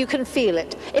back, you can feel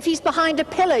it. If he's behind a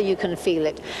pillar, you can feel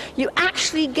it. You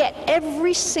actually get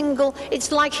every single,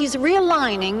 it's like he's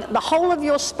realigning the whole of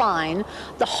your spine,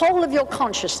 the whole of your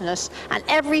consciousness, and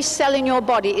every cell in your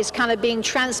body is kind of being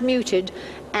transmuted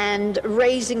and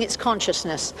raising its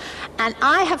consciousness. And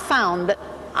I have found that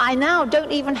I now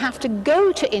don't even have to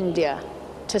go to India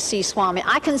to see Swami.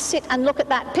 I can sit and look at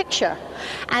that picture,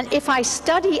 and if I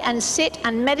study and sit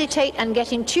and meditate and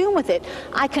get in tune with it,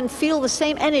 I can feel the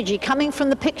same energy coming from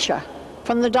the picture,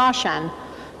 from the darshan,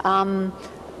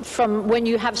 from when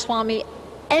you have Swami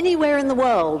anywhere in the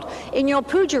world, in your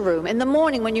puja room, in the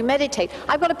morning when you meditate.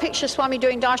 I've got a picture of Swami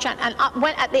doing darshan, and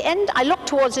when at the end I look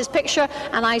towards his picture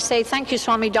and I say, thank you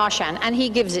Swami darshan, and he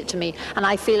gives it to me, and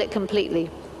I feel it completely.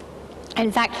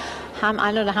 In fact,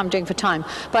 I don't know how I'm doing for time,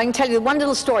 but I can tell you one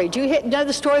little story. Do you know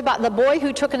the story about the boy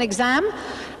who took an exam,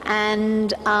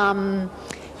 and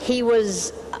he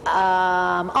was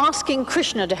asking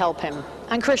Krishna to help him,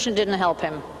 and Krishna didn't help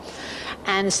him.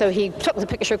 And so he took the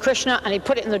picture of Krishna and he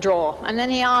put it in the drawer. And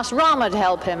then he asked Rama to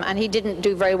help him, and he didn't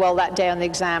do very well that day on the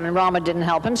exam, and Rama didn't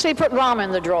help him. So he put Rama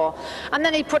in the drawer. And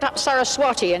then he put up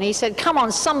Saraswati, and he said, come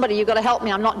on, somebody, you've got to help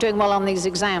me. I'm not doing well on these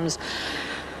exams.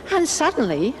 And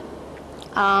suddenly,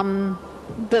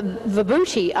 the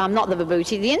vibhuti, not the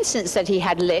vibhuti, the incense that he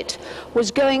had lit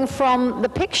was going from the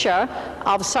picture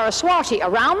of Saraswati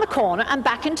around the corner and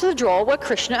back into the drawer where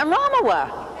Krishna and Rama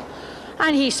were.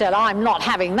 And he said, I'm not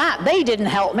having that. They didn't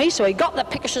help me. So he got the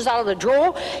pictures out of the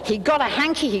drawer, he got a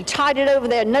hanky, he tied it over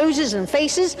their noses and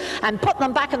faces and put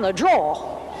them back in the drawer.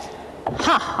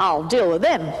 Ha, I'll deal with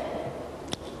them.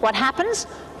 What happens?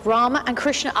 Rama and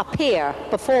Krishna appear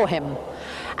before him,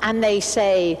 and they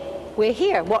say, we're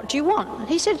here, what do you want?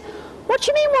 He said, what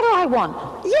do you mean, what do I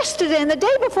want? Yesterday and the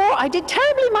day before, I did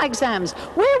terribly in my exams.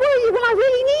 Where were you when I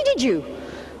really needed you?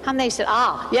 And they said,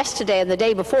 yesterday and the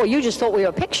day before, you just thought we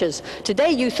were pictures. Today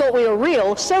you thought we were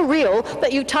real, so real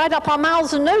that you tied up our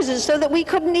mouths and noses so that we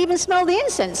couldn't even smell the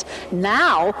incense.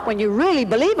 Now, when you really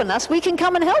believe in us, we can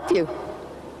come and help you.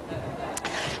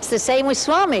 It's the same with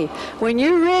Swami. When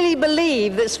you really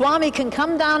believe that Swami can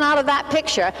come down out of that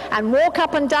picture and walk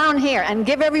up and down here and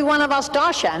give every one of us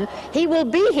darshan, he will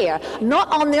be here,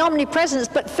 not on the omnipresence,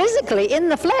 but physically in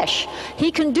the flesh.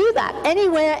 He can do that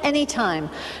anywhere,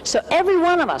 anytime. So every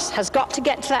one of us has got to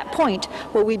get to that point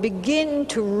where we begin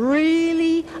to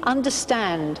really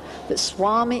understand that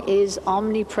Swami is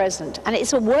omnipresent. And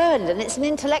it's a word and it's an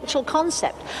intellectual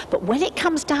concept. But when it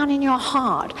comes down in your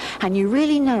heart and you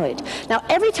really know it. Now,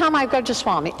 every time I go to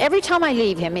Swami, every time I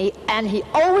leave him, he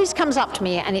always comes up to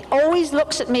me and he always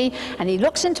looks at me and he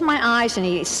looks into my eyes and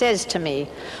he says to me,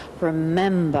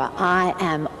 remember, I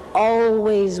am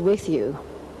always with you.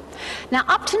 Now,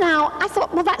 up to now, I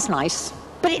thought, well, that's nice,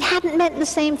 but it hadn't meant the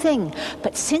same thing.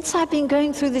 But since I've been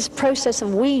going through this process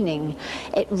of weaning,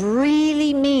 it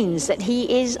really means that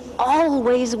he is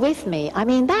always with me. I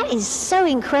mean, that is so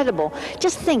incredible.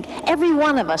 Just think, every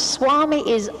one of us, Swami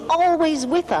is always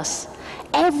with us.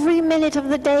 Every minute of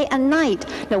the day and night.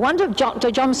 No wonder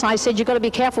Dr. John Sai said you've got to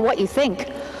be careful what you think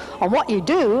or what you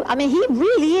do. I mean, he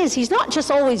really is. He's not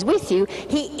just always with you.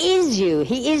 He is you.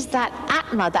 He is that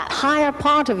Atma, that higher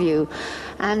part of you.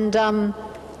 And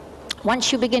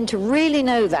once you begin to really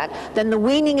know that, then the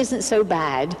weaning isn't so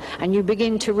bad, and you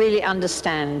begin to really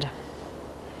understand.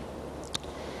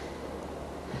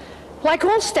 Like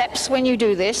all steps when you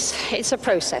do this, it's a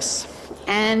process.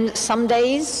 And some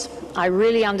days I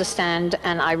really understand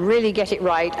and I really get it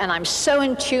right, and I'm so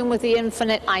in tune with the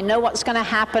infinite. I know what's going to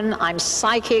happen. I'm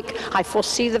psychic. I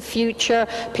foresee the future.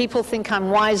 People think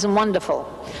I'm wise and wonderful.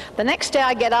 The next day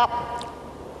I get up,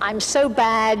 I'm so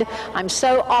bad, I'm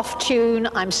so off tune,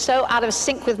 I'm so out of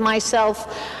sync with myself,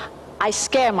 I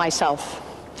scare myself.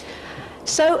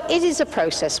 So it is a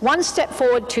process. 1 step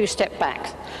forward, 2 step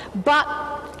back. But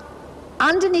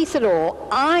underneath it all,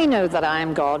 I know that I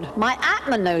am God. My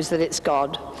Atma knows that it's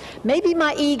God. Maybe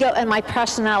my ego and my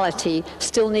personality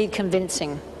still need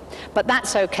convincing, but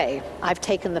that's okay. I've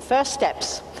taken the first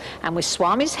steps, and with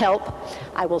Swami's help,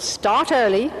 I will start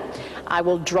early, I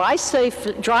will drive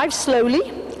slowly,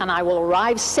 and I will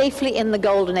arrive safely in the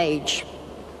golden age,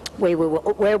 where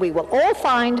we will all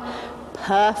find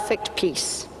perfect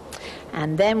peace.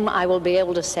 And then I will be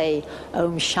able to say,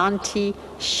 Om Shanti,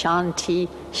 Shanti,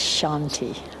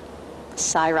 Shanti.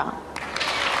 Sai Ram.